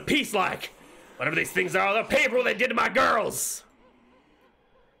something peace-like. Whatever these things are, they'll pay for what they did to my girls.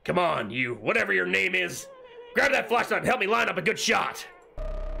 Come on, you, whatever your name is. Grab that flashlight and help me line up a good shot.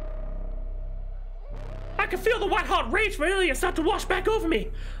 I can feel the white-hot rage from earlier start to wash back over me.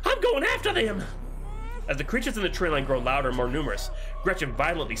 I'm going after them. As the creatures in the tree line grow louder and more numerous, Gretchen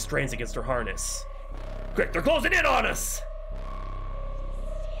violently strains against her harness. Quick, they're closing in on us!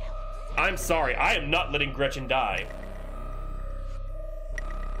 I'm sorry, I am not letting Gretchen die.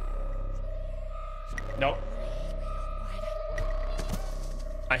 Nope.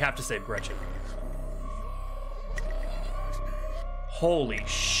 I have to save Gretchen. Holy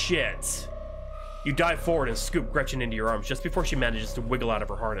shit. You dive forward and scoop Gretchen into your arms just before she manages to wiggle out of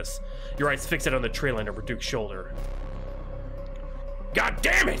her harness. Your eyes fixate on the trail line over Duke's shoulder. God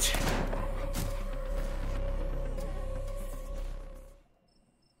damn it!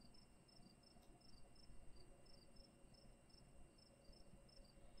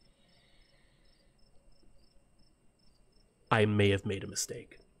 I may have made a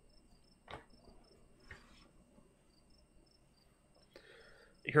mistake.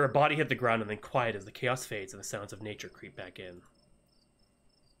 You hear a body hit the ground and then quiet as the chaos fades and the sounds of nature creep back in.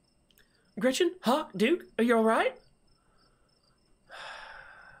 Gretchen? Hawk? Duke? Are you alright?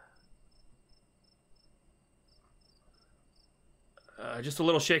 Just a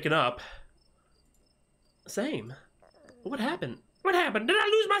little shaken up. Same. What happened? What happened? Did I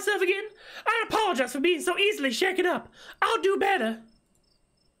lose myself again? I apologize for being so easily shaken up. I'll do better.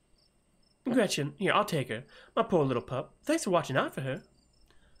 Gretchen, here, I'll take her. My poor little pup. Thanks for watching out for her.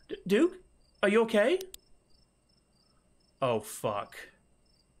 Duke? Are you okay? Oh, fuck.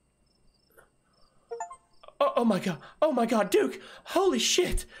 Oh my god. Oh my god, Duke! Holy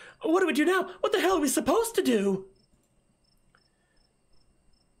shit! What do we do now? What the hell are we supposed to do?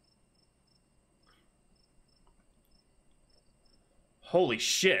 Holy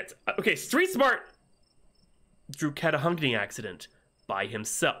shit. Okay, Street Smart... Duke had a hunting accident. by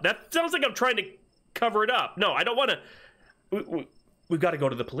himself. That sounds like I'm trying to cover it up. No, I don't want to. We've got to go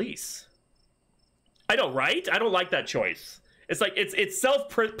to the police. I know, right? I don't like that choice. It's like, it's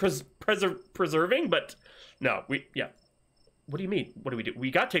self-preserving, but no, yeah. What do you mean? What do we do? We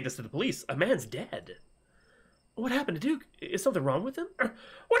got to take this to the police. A man's dead. What happened to Duke? Is something wrong with him?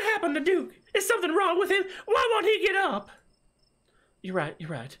 What happened to Duke? Is something wrong with him? Why won't he get up? You're right, you're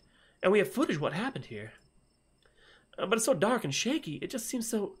right. And we have footage of what happened here. But it's so dark and shaky, it just seems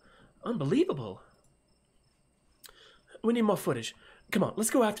so unbelievable. We need more footage. Come on, let's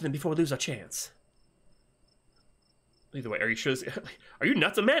go after them before we lose our chance. Either way, are you sure? Are you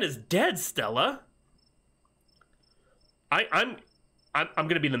nuts? A man is dead, Stella. I'm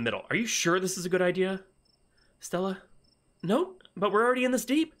gonna be in the middle. Are you sure this is a good idea, Stella? No, but we're already in this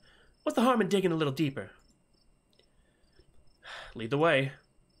deep. What's the harm in digging a little deeper? Lead the way.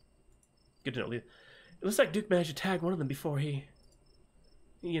 Good to know. It looks like Duke managed to tag one of them before he...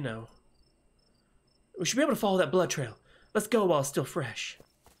 You know. We should be able to follow that blood trail. Let's go while it's still fresh.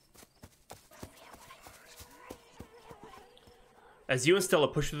 As you and Stella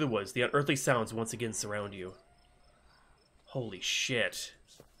push through the woods, the unearthly sounds once again surround you. Holy shit.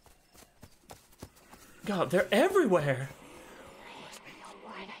 God, they're everywhere.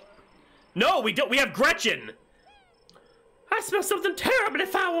 No, we don't. We have Gretchen. I smell something terribly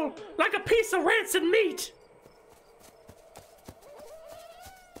foul, like a piece of rancid meat.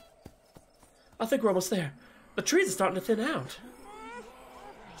 I think we're almost there. The trees are starting to thin out.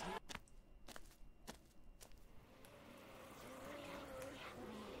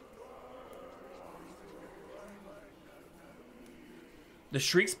 The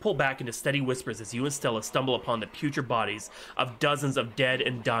shrieks pull back into steady whispers as you and Stella stumble upon the putrid bodies of dozens of dead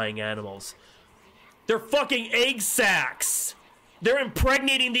and dying animals. They're fucking egg sacs! They're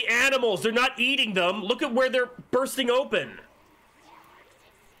impregnating the animals! They're not eating them! Look at where they're bursting open!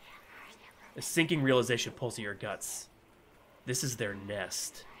 A sinking realization pulls at your guts. This is their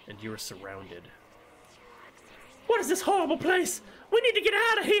nest, and you are surrounded. What is this horrible place? We need to get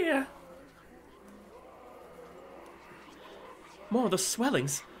out of here! More of those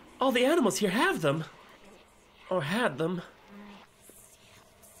swellings. All the animals here have them. Or had them.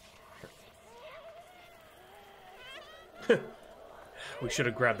 We should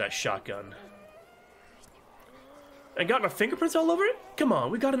have grabbed that shotgun. And gotten our fingerprints all over it? Come on,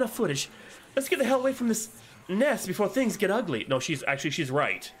 we got enough footage. Let's get the hell away from this nest before things get ugly. No, she's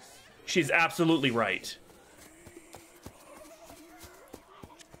right. She's absolutely right.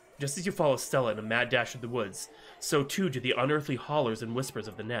 Just as you follow Stella in a mad dash through the woods, so too do the unearthly hollers and whispers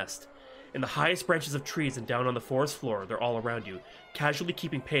of the nest. In the highest branches of trees and down on the forest floor, they're all around you, casually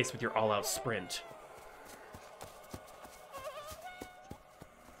keeping pace with your all-out sprint.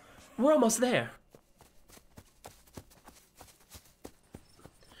 We're almost there.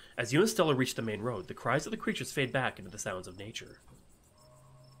 As you and Stella reach the main road, the cries of the creatures fade back into the sounds of nature.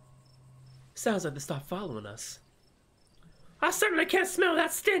 Sounds like they stopped following us. I certainly can't smell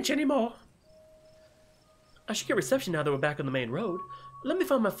that stench anymore. I should get reception now that we're back on the main road. Let me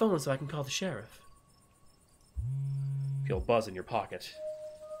find my phone so I can call the sheriff. Feel a buzz in your pocket.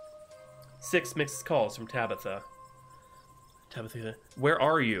 6 missed calls from Tabitha. Tabitha, where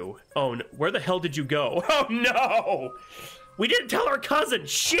are you? Oh, no, where the hell did you go? Oh no! We didn't tell our cousin!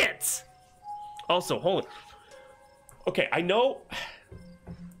 Shit! Also, hold on. Okay, I know...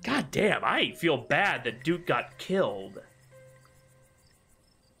 God damn, I feel bad that Duke got killed.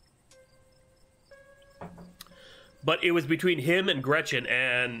 But it was between him and Gretchen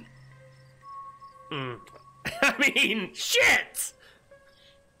and... I mean, shit!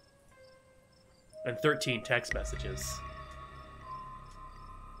 And 13 text messages.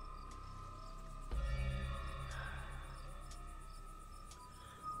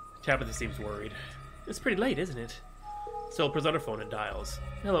 Tabitha seems worried. It's pretty late, isn't it? Stella puts on her phone and dials.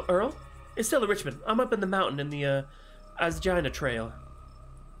 Hello, Earl? It's Stella Richmond. I'm up in the mountain in the, Asgina Trail.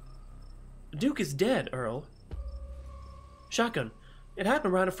 Duke is dead, Earl. Shotgun. It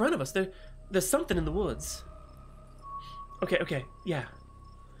happened right in front of us. There's something in the woods. Okay, yeah.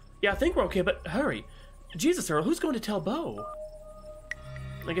 Yeah, I think we're okay, but hurry. Jesus, Earl, who's going to tell Bo?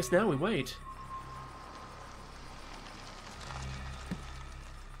 I guess now we wait.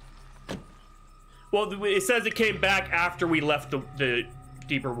 Well, it says it came back after we left the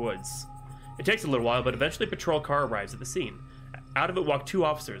deeper woods. It takes a little while, but eventually a patrol car arrives at the scene. Out of it walk 2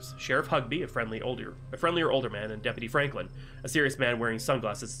 officers, Sheriff Hugby, a friendlier older man, and Deputy Franklin, a serious man wearing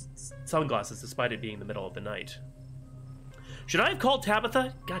sunglasses despite it being the middle of the night. Should I have called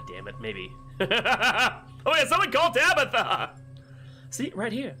Tabitha? God damn it, maybe. Oh yeah, someone called Tabitha! See,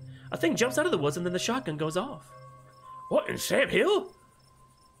 right here. A thing jumps out of the woods and then the shotgun goes off. What, in Sam Hill?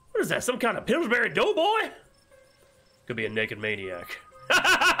 What is that, some kind of Pillsbury Doughboy? Could be a naked maniac.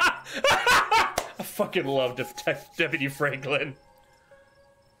 I fucking love Deputy Franklin.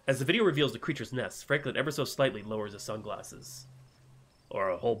 As the video reveals the creature's nest, Franklin ever so slightly lowers his sunglasses. Or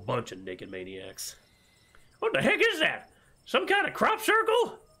a whole bunch of naked maniacs. What the heck is that? Some kind of crop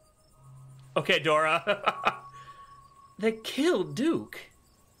circle? Okay, Dora. They killed Duke.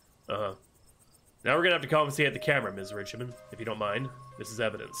 Uh-huh. Now we're gonna have to compensate the camera, Ms. Richmond, if you don't mind. This is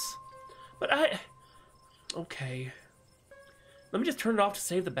evidence. But okay. Let me just turn it off to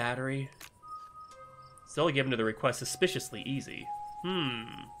save the battery. Stella gave him to the request suspiciously easy.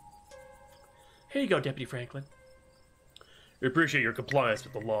 Here you go, Deputy Franklin. We appreciate your compliance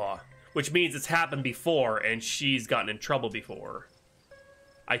with the law. Which means it's happened before, and she's gotten in trouble before.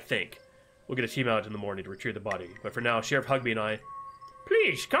 I think. We'll get a team out in the morning to retrieve the body. But for now, Sheriff Hugby and I...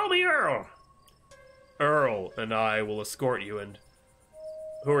 Please, call me Earl. Earl and I will escort you, and...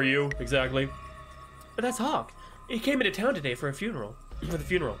 Who are you, exactly? But that's Hawk. He came into town today for a funeral. For the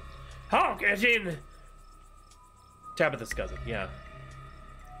funeral. Hawk, as in... Tabitha's cousin, yeah.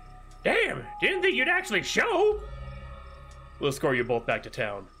 Damn, didn't think you'd actually show. We'll escort you both back to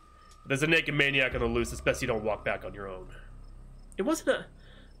town. If there's a naked maniac on the loose, it's best you don't walk back on your own. It wasn't a...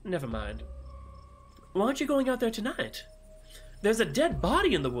 Never mind. Why aren't you going out there tonight? There's a dead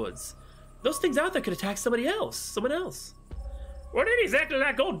body in the woods. Those things out there could attack somebody else. Someone else. Well, it ain't exactly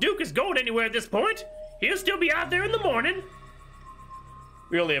like old Duke is going anywhere at this point. He'll still be out there in the morning.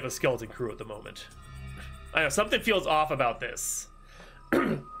 We only have a skeleton crew at the moment. I know, something feels off about this.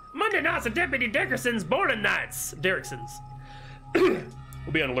 Monday nights are Deputy Dickerson's boarding nights. Derrickson's.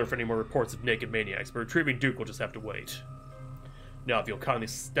 We'll be on alert for any more reports of naked maniacs, but retrieving Duke will just have to wait. Now, if you'll kindly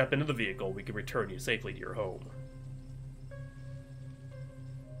step into the vehicle, we can return you safely to your home.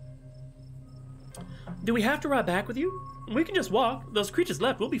 Do we have to ride back with you? We can just walk. Those creatures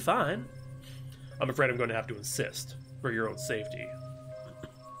left. We'll be fine. I'm afraid I'm going to have to insist, for your own safety.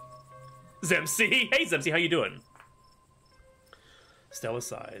 Zemsey! Hey, Zemsey, how you doing? Stella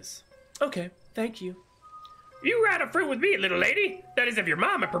sighs. Okay, thank you. You ride up front with me, little lady. That is, if your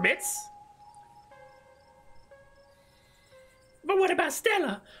mama permits. But what about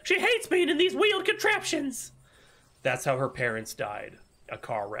Stella? She hates being in these wheeled contraptions. That's how her parents died. A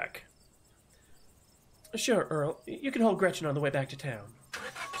car wreck. Sure, Earl. You can hold Gretchen on the way back to town.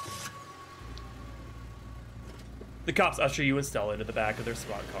 The cops usher you and Stella into the back of their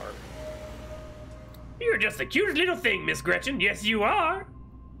squad car. You're just the cutest little thing, Miss Gretchen. Yes, you are.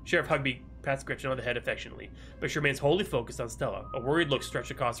 Sheriff Hugby pats Gretchen on the head affectionately, but she remains wholly focused on Stella, a worried look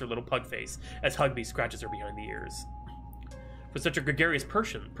stretched across her little pug face as Hugby scratches her behind the ears. For such a gregarious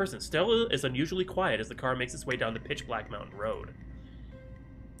person, Stella is unusually quiet as the car makes its way down the pitch-black mountain road.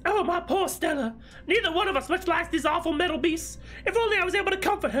 Oh, my poor Stella. Neither one of us much likes these awful metal beasts. If only I was able to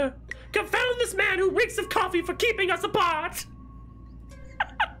comfort her. Confound this man who reeks of coffee for keeping us apart.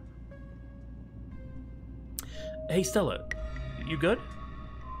 Hey, Stella. You good?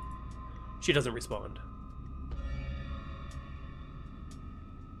 She doesn't respond.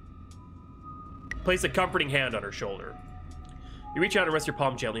 Place a comforting hand on her shoulder. You reach out and rest your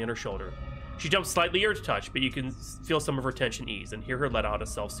palm gently on her shoulder. She jumps slightly at your touch, but you can feel some of her tension ease and hear her let out a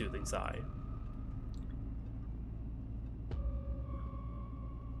self-soothing sigh.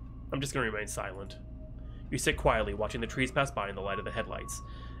 I'm just going to remain silent. You sit quietly, watching the trees pass by in the light of the headlights.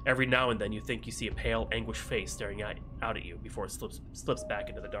 Every now and then you think you see a pale, anguished face staring out at you before it slips back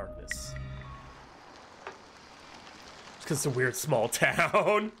into the darkness. It's because it's a weird small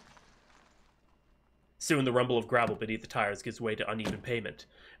town. Soon the rumble of gravel beneath the tires gives way to uneven pavement,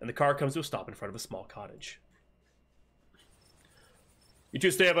 and the car comes to a stop in front of a small cottage. You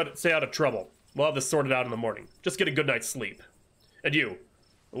two stay out of trouble. We'll have this sorted out in the morning. Just get a good night's sleep. And you,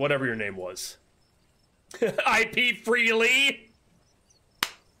 whatever your name was. IP Freely!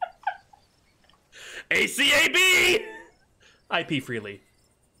 ACAB! IP Freely.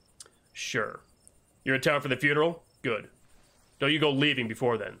 Sure. You're in town for the funeral? Good. Don't you go leaving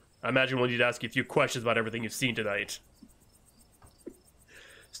before then. I imagine we'll need to ask you a few questions about everything you've seen tonight.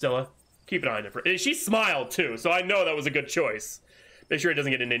 Stella, keep an eye on her. She smiled, too, so I know that was a good choice. Make sure it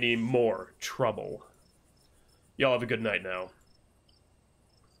doesn't get in any more trouble. Y'all have a good night now.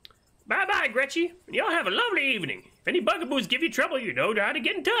 Bye-bye, Gretchen. Y'all have a lovely evening. If any bugaboos give you trouble, you know how to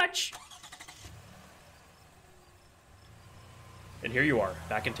get in touch. And here you are,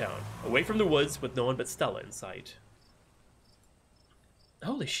 back in town, away from the woods with no one but Stella in sight.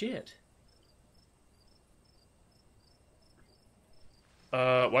 Holy shit.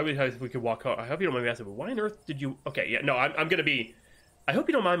 Why we could walk home? I hope you don't mind me asking, but why on earth did you... Okay, yeah, no, I'm gonna be... I hope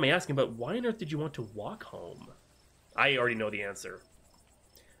you don't mind me asking, but why on earth did you want to walk home? I already know the answer.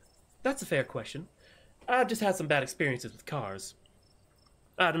 That's a fair question. I've just had some bad experiences with cars.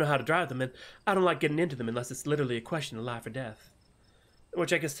 I don't know how to drive them, and I don't like getting into them unless it's literally a question of life or death.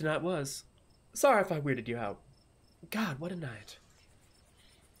 Which I guess tonight was. Sorry if I weirded you out. God, what a night.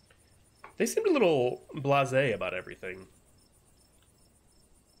 They seemed a little blasé about everything.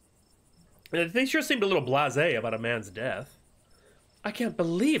 They sure seemed a little blasé about a man's death. I can't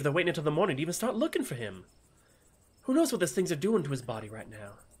believe they're waiting until the morning to even start looking for him. Who knows what these things are doing to his body right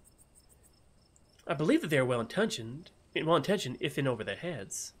now? I believe that they are well-intentioned, if in over their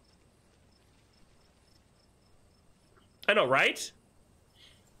heads. I know, right?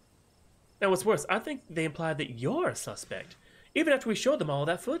 And what's worse, I think they implied that you're a suspect, even after we showed them all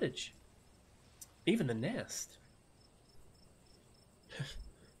that footage. Even the nest.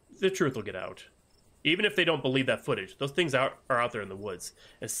 The truth will get out. Even if they don't believe that footage, those things are out there in the woods,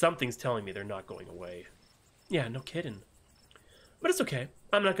 and something's telling me they're not going away. Yeah, no kidding. But it's okay.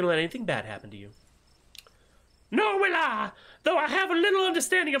 I'm not going to let anything bad happen to you. Nor will I, though I have little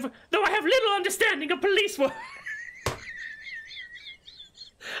understanding of police work.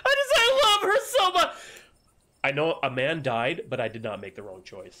 I love her so much. I know a man died, but I did not make the wrong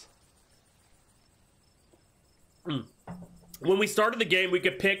choice. When we started the game, we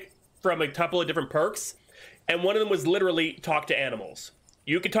could pick from a couple of different perks, and one of them was literally talk to animals.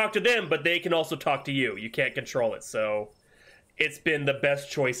 You can talk to them, but they can also talk to you. You can't control it, so it's been the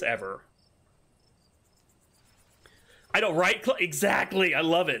best choice ever. I know, right? Exactly, I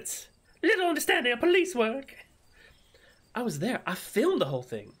love it. Little understanding of police work. I was there. I filmed the whole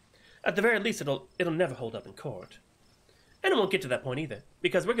thing. At the very least, it'll never hold up in court. And it won't get to that point either,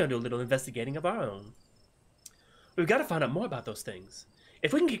 because we're going to do a little investigating of our own. We've got to find out more about those things.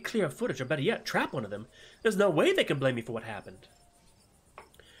 If we can get clear footage, or better yet, trap one of them, there's no way they can blame me for what happened.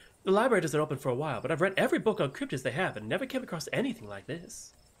 The library doesn't open for a while, but I've read every book on cryptids they have and never came across anything like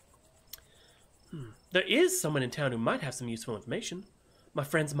this. There is someone in town who might have some useful information. My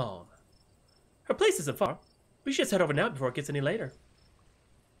friend's mom. Her place isn't far. We should just head over now before it gets any later.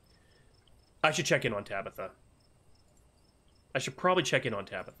 I should check in on Tabitha. I should probably check in on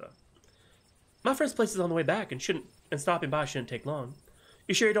Tabitha. My friend's place is on the way back, and stopping by shouldn't take long.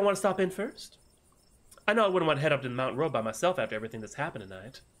 You sure you don't want to stop in first? I know I wouldn't want to head up to the mountain road by myself after everything that's happened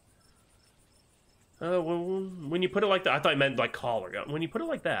tonight. Well, when you put it like that, I thought you meant like call her. When you put it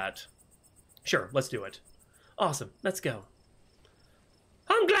like that, sure, let's do it. Awesome, let's go.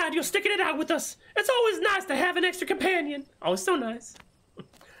 I'm glad you're sticking it out with us. It's always nice to have an extra companion. Always so nice.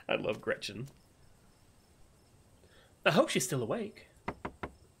 I love Gretchen. I hope she's still awake.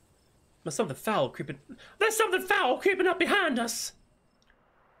 There's something foul creeping up behind us.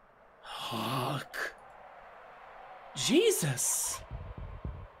 Hawk. Jesus.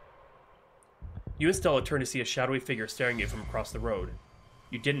 You and Stella turn to see a shadowy figure staring at you from across the road.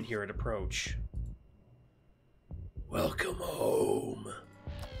 You didn't hear it approach. Welcome home.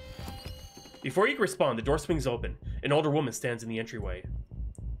 Before you can respond, the door swings open. An older woman stands in the entryway.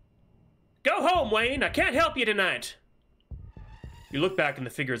 Go home, Wayne. I can't help you tonight. You look back and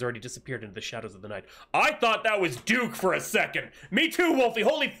the figure has already disappeared into the shadows of the night. I thought that was Duke for a second. Me too, Wolfie.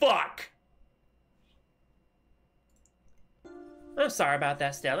 Holy fuck. I'm sorry about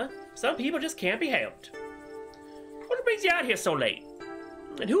that, Stella. Some people just can't be helped. What brings you out here so late?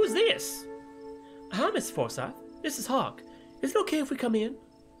 And who is this? Hi, Miss Forsyth. This is Hawk. Is it okay if we come in?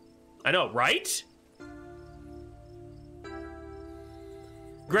 I know, right?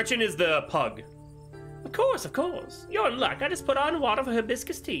 Gretchen is the pug. Of course, of course. You're in luck. I just put on water for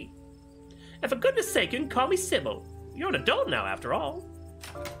hibiscus tea. And for goodness sake, you can call me Sybil. You're an adult now, after all.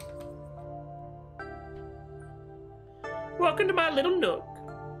 Welcome to my little nook.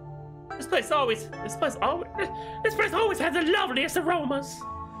 This place always has the loveliest aromas.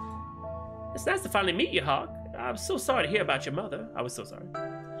 It's nice to finally meet you, Hawk. I'm so sorry to hear about your mother. I was so sorry.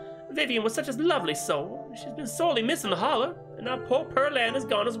 Vivian was such a lovely soul. She's been sorely missing the holler, and our poor Pearl Ann is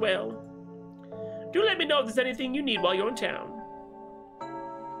gone as well. Do let me know if there's anything you need while you're in town.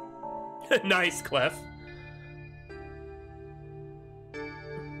 Nice, Clef.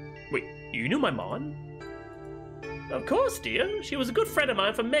 Wait, you knew my mom? Of course, dear. She was a good friend of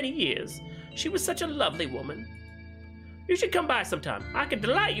mine for many years. She was such a lovely woman. You should come by sometime. I could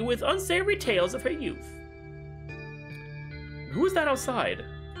delight you with unsavory tales of her youth. Who is that outside?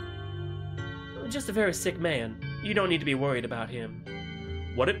 Just a very sick man. You don't need to be worried about him.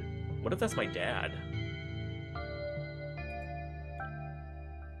 What if that's my dad?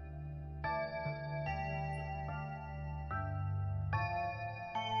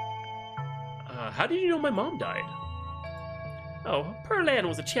 How did you know my mom died? Oh, Pearl Ann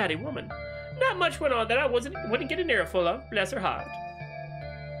was a chatty woman. Not much went on that I wouldn't get an earful of, bless her heart.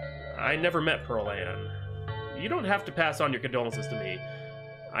 I never met Pearl Ann. You don't have to pass on your condolences to me.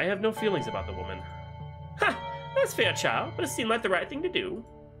 I have no feelings about the woman. Ha! That's fair, child, but it seemed like the right thing to do.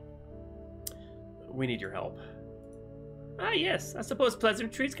 We need your help. Ah, yes. I suppose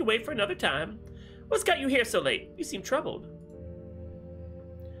pleasant treats can wait for another time. What's got you here so late? You seem troubled.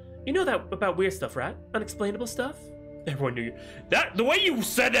 You know that about weird stuff, right? Unexplainable stuff? Everyone knew you. The way you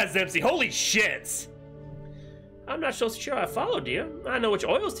said that, Zempsy, holy shit! I'm not so sure I follow, dear. I know which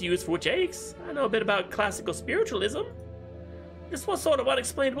oils to use for which aches. I know a bit about classical spiritualism. Just what sort of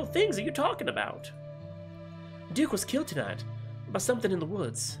unexplainable things are you talking about? Duke was killed tonight by something in the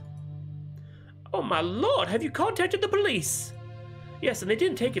woods. Oh my lord, have you contacted the police? Yes, and they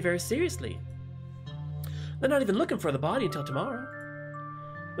didn't take it very seriously. They're not even looking for the body until tomorrow.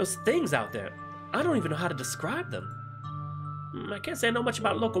 Those things out there, I don't even know how to describe them. I can't say I know much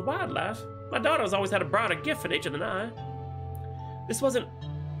about local wildlife. My daughter's always had a broader gift for nature than I. This wasn't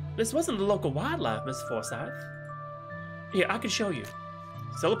the local wildlife, Miss Forsyth. Here, I can show you.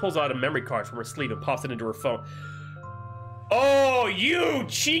 Stella pulls out a memory card from her sleeve and pops it into her phone. Oh, you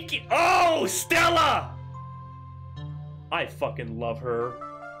cheeky... Oh, Stella! I fucking love her.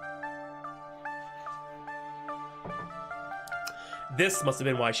 This must have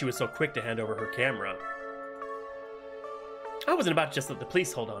been why she was so quick to hand over her camera. I wasn't about to just let the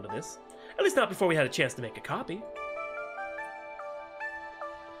police hold on to this. At least not before we had a chance to make a copy.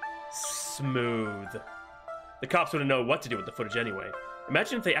 Smooth. The cops wouldn't know what to do with the footage anyway.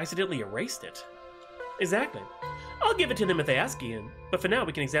 Imagine if they accidentally erased it. Exactly. I'll give it to them if they ask Ian, but for now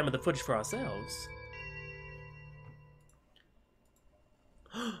we can examine the footage for ourselves.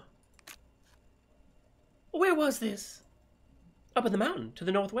 Where was this? Up in the mountain, to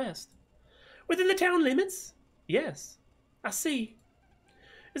the northwest. Within the town limits? Yes. I see.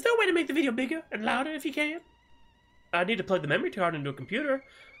 Is there a way to make the video bigger and louder if you can? I need to plug the memory card into a computer.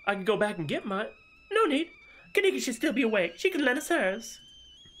 I can go back and get mine. No need. Kanika should still be awake. She can lend us hers.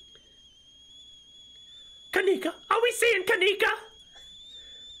 Kanika? Are we seeing Kanika?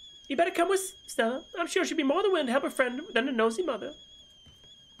 You better come with Stella. I'm sure she'd be more than willing to help her friend than a nosy mother.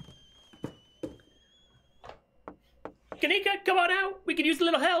 Kanika, come on out. We could use a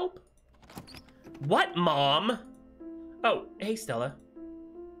little help. What, Mom? Oh, hey, Stella.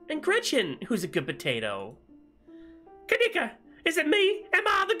 And Gretchen, who's a good potato. Kanika, is it me? Am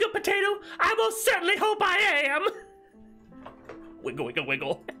I the good potato? I most certainly hope I am. Wiggle, wiggle,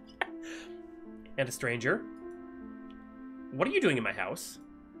 wiggle. And a stranger. What are you doing in my house?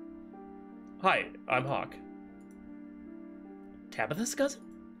 Hi, I'm Hawk. Tabitha's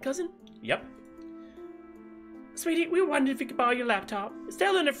cousin? Yep. Sweetie, we wondered if we could borrow your laptop.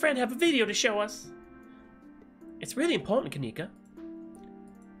 Stella and her friend have a video to show us. It's really important, Kanika.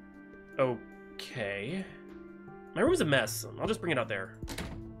 Okay. My room's a mess. I'll just bring it out there.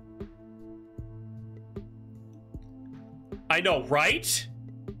 I know, right?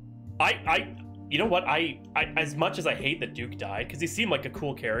 You know what? As much as I hate that Duke died, because he seemed like a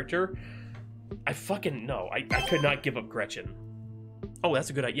cool character, I fucking know. I could not give up Gretchen. Oh,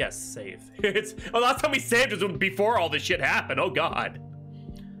 that's a good idea. Yes, save. Last time we saved was before all this shit happened. Oh, God.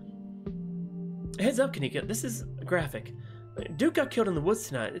 Heads up, Kanika. This is a graphic. Duke got killed in the woods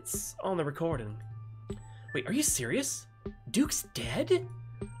tonight. It's on the recording. Wait, are you serious? Duke's dead?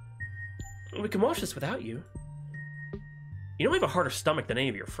 We can watch this without you. You know we have a harder stomach than any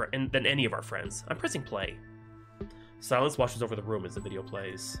of our friends. I'm pressing play. Silence washes over the room as the video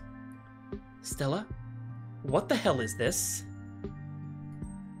plays. Stella, what the hell is this?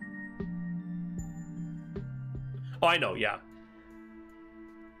 Oh, I know, yeah.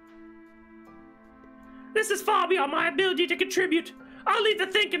 This is far beyond my ability to contribute. I'll leave the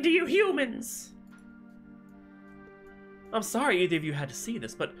thinking to you humans. I'm sorry either of you had to see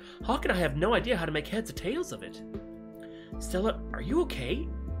this, but Hawk and I have no idea how to make heads or tails of it. Stella, are you okay?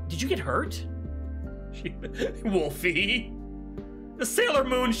 Did you get hurt? Wolfie. The Sailor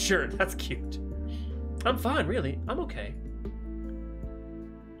Moon shirt. That's cute. I'm fine, really. I'm okay.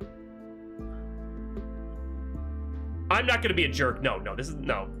 I'm not gonna be a jerk. No,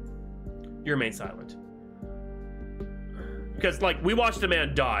 no. You remain silent. Because, like, we watched a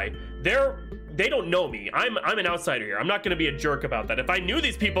man die. They don't know me. I'm an outsider here. I'm not gonna be a jerk about that. If I knew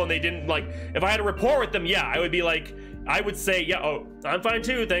these people and they didn't, like, if I had a rapport with them, yeah, I would be like, I would say, yeah, oh, I'm fine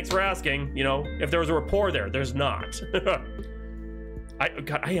too, thanks for asking. You know, if there was a rapport there, there's not.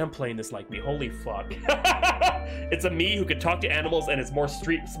 God, I am playing this like me, holy fuck. It's a me who could talk to animals and is more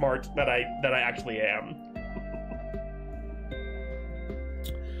street smart than I actually am.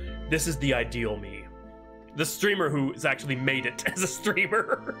 This is the ideal me. The streamer who has actually made it as a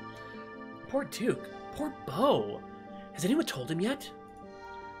streamer. Poor Duke. Poor Bo. Has anyone told him yet?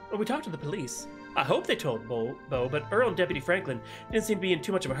 Well, we talked to the police. I hope they told Bo, but Earl and Deputy Franklin didn't seem to be in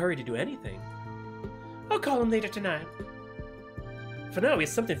too much of a hurry to do anything. I'll call him later tonight. For now, we have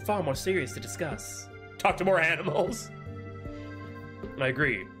something far more serious to discuss. Talk to more animals. I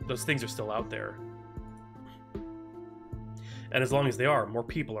agree. Those things are still out there. And as long as they are, more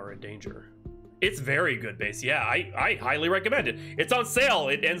people are in danger. It's very good base. Yeah, I highly recommend it. It's on sale.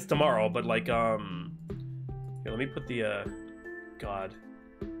 It ends tomorrow, but like, here, let me put the, God.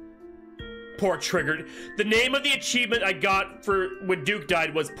 Poor Triggered. The name of the achievement I got for when Duke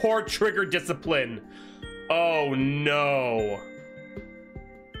died was Poor Trigger Discipline. Oh, no.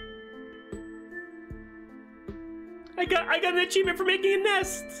 I got an achievement for making a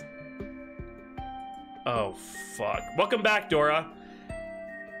nest. Oh, fuck. Welcome back, Dora.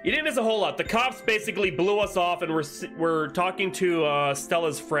 You didn't miss a whole lot. The cops basically blew us off and we're talking to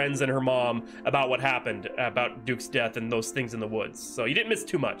Stella's friends and her mom about what happened, about Duke's death and those things in the woods. So you didn't miss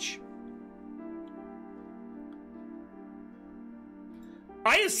too much.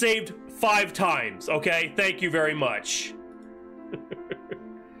 I have saved 5 times, okay? Thank you very much.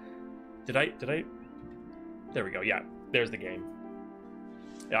 Did I? There we go, yeah. There's the game.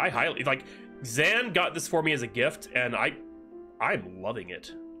 Yeah, I highly, like, Zan got this for me as a gift, and I'm loving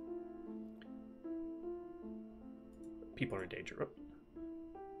it. People are in danger. Oh.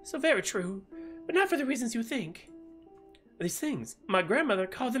 So very true, but not for the reasons you think. These things, my grandmother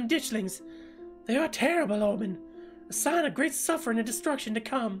called them ditchlings. They are a terrible omen, a sign of great suffering and destruction to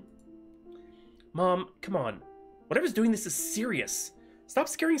come. Mom, come on. Whatever's doing this is serious. Stop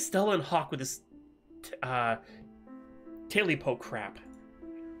scaring Stella and Hawk with this, taily-poke crap.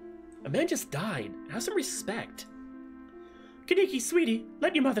 A man just died. Have some respect. Kaneki, sweetie,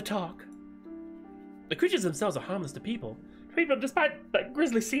 let your mother talk. The creatures themselves are harmless to people. Despite that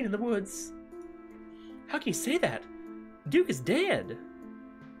grisly scene in the woods. How can you say that? Duke is dead.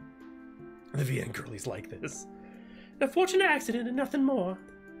 The VN girlies like this. An unfortunate accident and nothing more.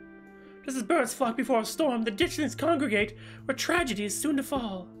 Just as birds flock before a storm, the ditchlings congregate where tragedy is soon to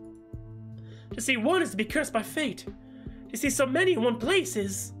fall. To see one is to be cursed by fate. To see so many in one place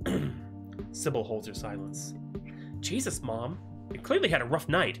is... Sybil holds her silence. Jesus, Mom. You clearly had a rough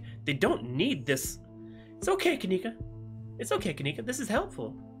night. They don't need this... It's okay, Kanika. It's okay, Kanika. This is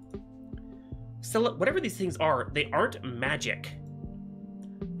helpful. Stella, whatever these things are, they aren't magic.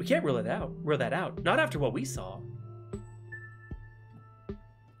 We can't rule that out. Not after what we saw.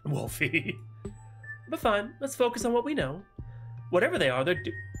 Wolfie. But fine, let's focus on what we know. Whatever they are,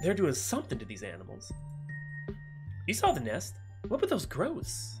 they're doing something to these animals. You saw the nest. What were those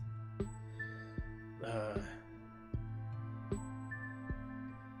growths?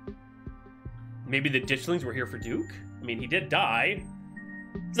 Maybe the ditchlings were here for Duke? I mean, he did die.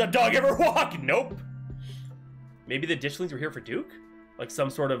 Does that dog ever walk? Nope. Maybe the ditchlings were here for Duke? Like some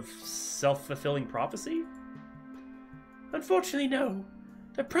sort of self-fulfilling prophecy? Unfortunately, no.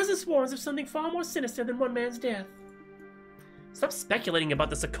 Their presence warns of something far more sinister than one man's death. Stop speculating about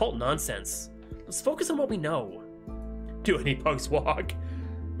this occult nonsense. Let's focus on what we know. Do any bugs walk?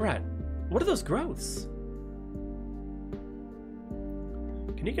 Right. What are those growths?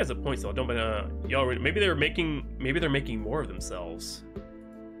 Kanika has a point, so don't. Maybe they're making more of themselves.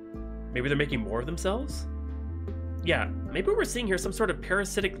 Maybe they're making more of themselves. Yeah, maybe what we're seeing here is some sort of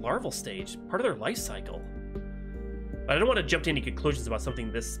parasitic larval stage, part of their life cycle. But I don't want to jump to any conclusions about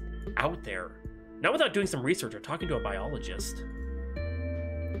something this out there. Not without doing some research or talking to a biologist.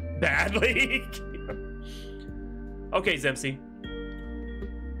 Badly. Okay, Zemsi.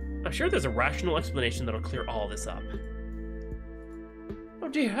 I'm sure there's a rational explanation that'll clear all this up. Oh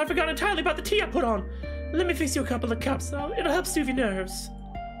dear, I forgot entirely about the tea I put on. Let me fix you a couple of cups. It'll help soothe your nerves.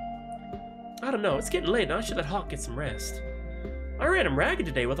 I don't know, it's getting late and I should let Hawk get some rest. I ran him ragged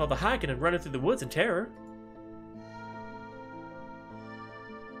today with all the hiking and running through the woods in terror.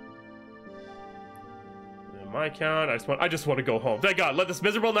 In my account, I just want to go home. Thank God, let this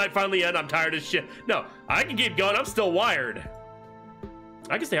miserable night finally end. I'm tired as shit. No, I can keep going. I'm still wired.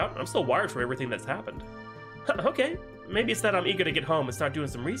 I can stay out. I'm still wired for everything that's happened. Okay, maybe it's that I'm eager to get home and start doing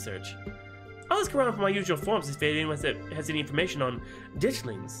some research. I'll ask around for my usual forms if anyone has any information on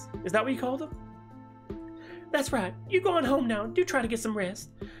ditchlings. Is that what you call them? That's right. You go on home now. Do try to get some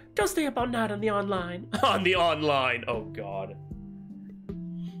rest. Don't stay up all night on the online. On the online. Oh, God.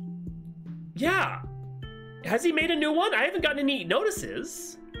 Yeah. Has he made a new one? I haven't gotten any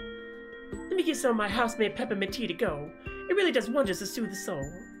notices. Let me get some of my house-made peppermint tea to go. It really does wonders to soothe the soul.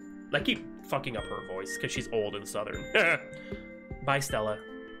 I keep fucking up her voice because she's old and southern. Bye, Stella.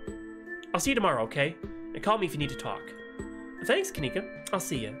 I'll see you tomorrow, okay? And call me if you need to talk. Thanks, Kanika. I'll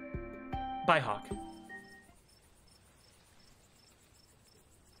see you. Bye, Hawk.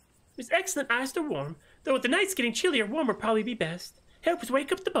 It's excellent iced or warm, though with the nights getting chillier, warm would probably be best. Helps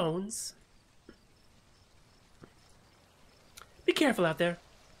wake up the bones. Be careful out there.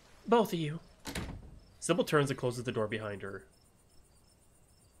 Both of you. Sybil turns and closes the door behind her.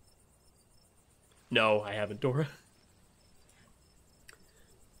 No, I haven't, Dora.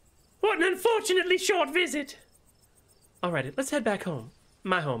 What an unfortunately short visit. Alrighty, let's head back home.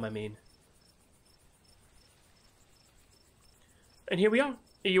 My home, I mean. And here we are.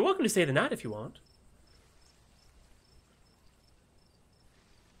 You're welcome to stay the night if you want.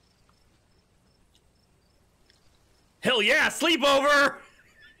 Hell yeah, sleepover!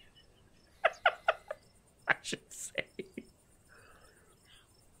 I should say.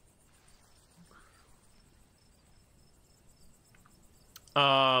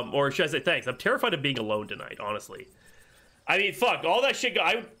 Or should I say thanks? I'm terrified of being alone tonight, honestly. I mean, fuck, all that shit,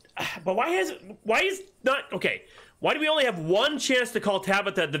 but why is not, okay, why do we only have one chance to call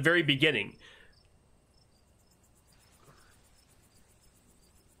Tabitha at the very beginning?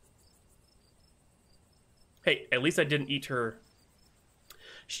 Hey, at least I didn't eat her.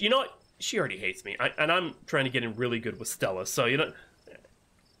 You know what? She already hates me, and I'm trying to get in really good with Stella, so, you know.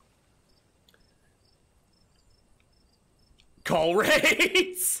 Call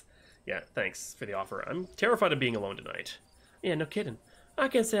rates! Yeah, thanks for the offer. I'm terrified of being alone tonight. Yeah, no kidding. I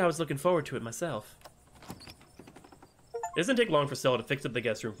can't say I was looking forward to it myself. It doesn't take long for Stella to fix up the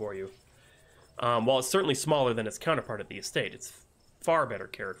guest room for you. While it's certainly smaller than its counterpart at the estate, it's far better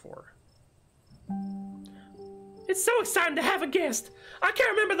cared for. It's so exciting to have a guest! I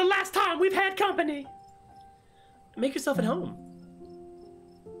can't remember the last time we've had company! Make yourself at home.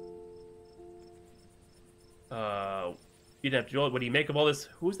 You didn't have to do it. What do you make of all this?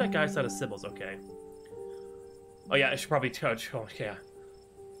 Who's that guy outside of Sybil's? Okay. Oh yeah, I should probably touch. Oh yeah.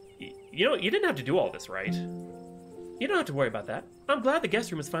 You know, you didn't have to do all this, right? You don't have to worry about that. I'm glad the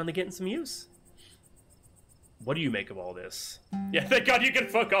guest room is finally getting some use. What do you make of all this? Yeah, thank God you can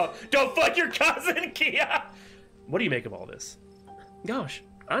fuck off. Don't fuck your cousin, Kia! What do you make of all this? Gosh,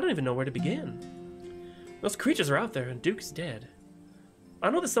 I don't even know where to begin. Those creatures are out there, and Duke's dead.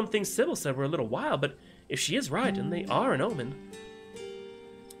 I know that some things Sybil said were a little wild, but if she is right, and they are an omen,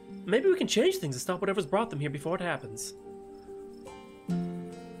 maybe we can change things and stop whatever's brought them here before it happens.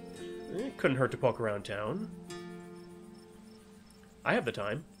 It couldn't hurt to poke around town. I have the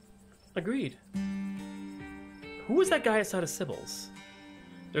time. Agreed. Who was that guy outside of Sybil's?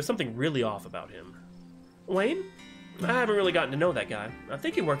 There's something really off about him. Wayne? I haven't really gotten to know that guy. I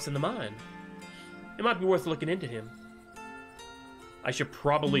think he works in the mine. It might be worth looking into him. I should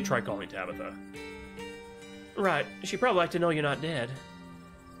probably try calling Tabitha. Right, she'd probably like to know you're not dead.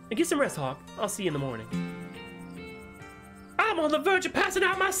 And get some rest, Hawk. I'll see you in the morning. I'm on the verge of passing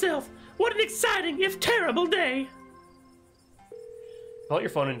out myself. What an exciting, if terrible, day. Pull out your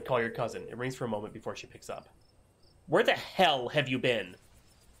phone and call your cousin. It rings for a moment before she picks up. Where the hell have you been?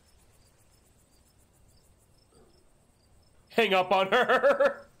 Hang up on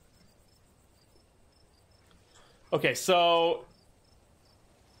her. Okay, so...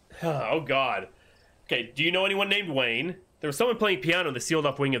 Oh, God. Okay, do you know anyone named Wayne? There was someone playing piano in the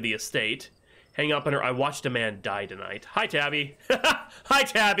sealed-off wing of the estate. Hang up on her. I watched a man die tonight. Hi, Tabby. Hi,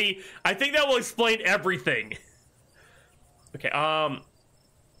 Tabby. I think that will explain everything. Okay, I'm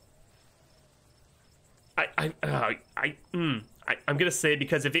gonna say it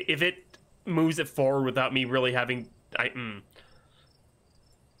because if it moves it forward without me really having...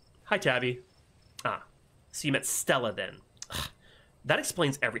 Hi, Tabby. Ah, so you met Stella then. Ugh, that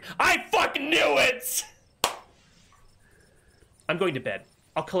explains I fucking knew it! I'm going to bed.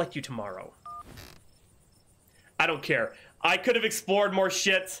 I'll collect you tomorrow. I don't care. I could have explored more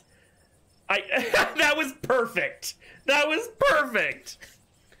shit. That was perfect. That was perfect.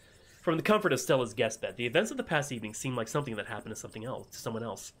 From the comfort of Stella's guest bed, the events of the past evening seemed like something that happened to someone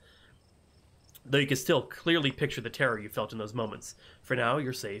else. Though you can still clearly picture the terror you felt in those moments. For now,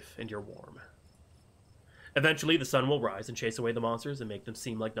 you're safe and you're warm. Eventually, the sun will rise and chase away the monsters and make them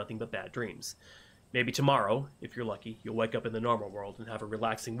seem like nothing but bad dreams. Maybe tomorrow, if you're lucky, you'll wake up in the normal world and have a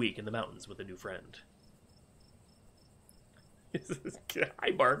relaxing week in the mountains with a new friend.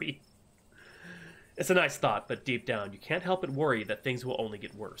 Hi, Barbie. It's a nice thought, but deep down, you can't help but worry that things will only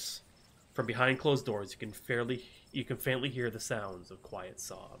get worse. From behind closed doors, you can faintly hear the sounds of quiet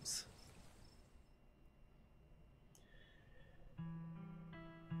sobs.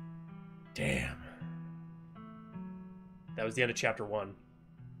 Damn. That was the end of chapter 1.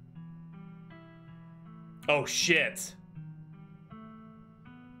 Oh, shit.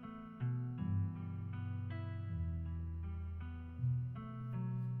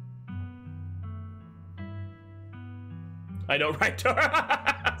 I know, right?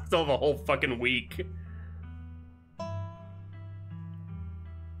 Still have a whole fucking week.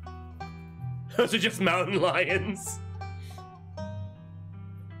 Those are just mountain lions.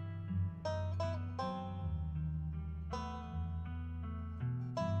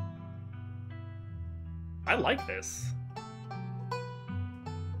 I like this.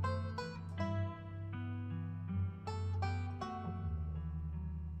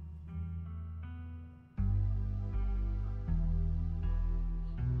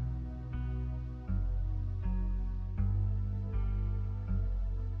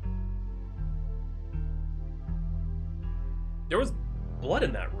 There was blood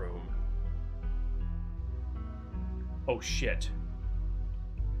in that room. Oh shit.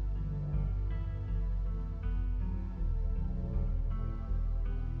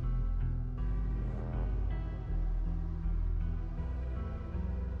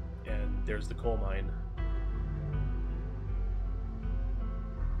 And there's the coal mine.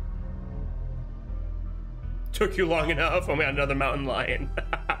 Took you long enough. Oh man, another mountain lion.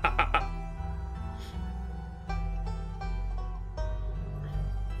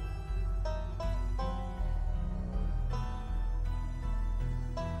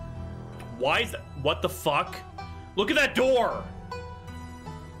 Why is that? What the fuck? Look at that door!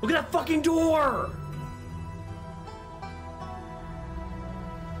 Look at that fucking door!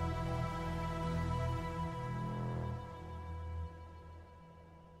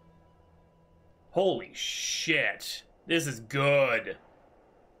 Holy shit. This is good.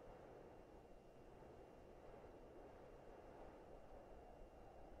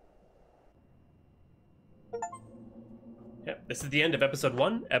 Yep, this is the end of episode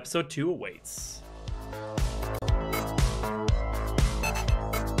 1. Episode 2 awaits.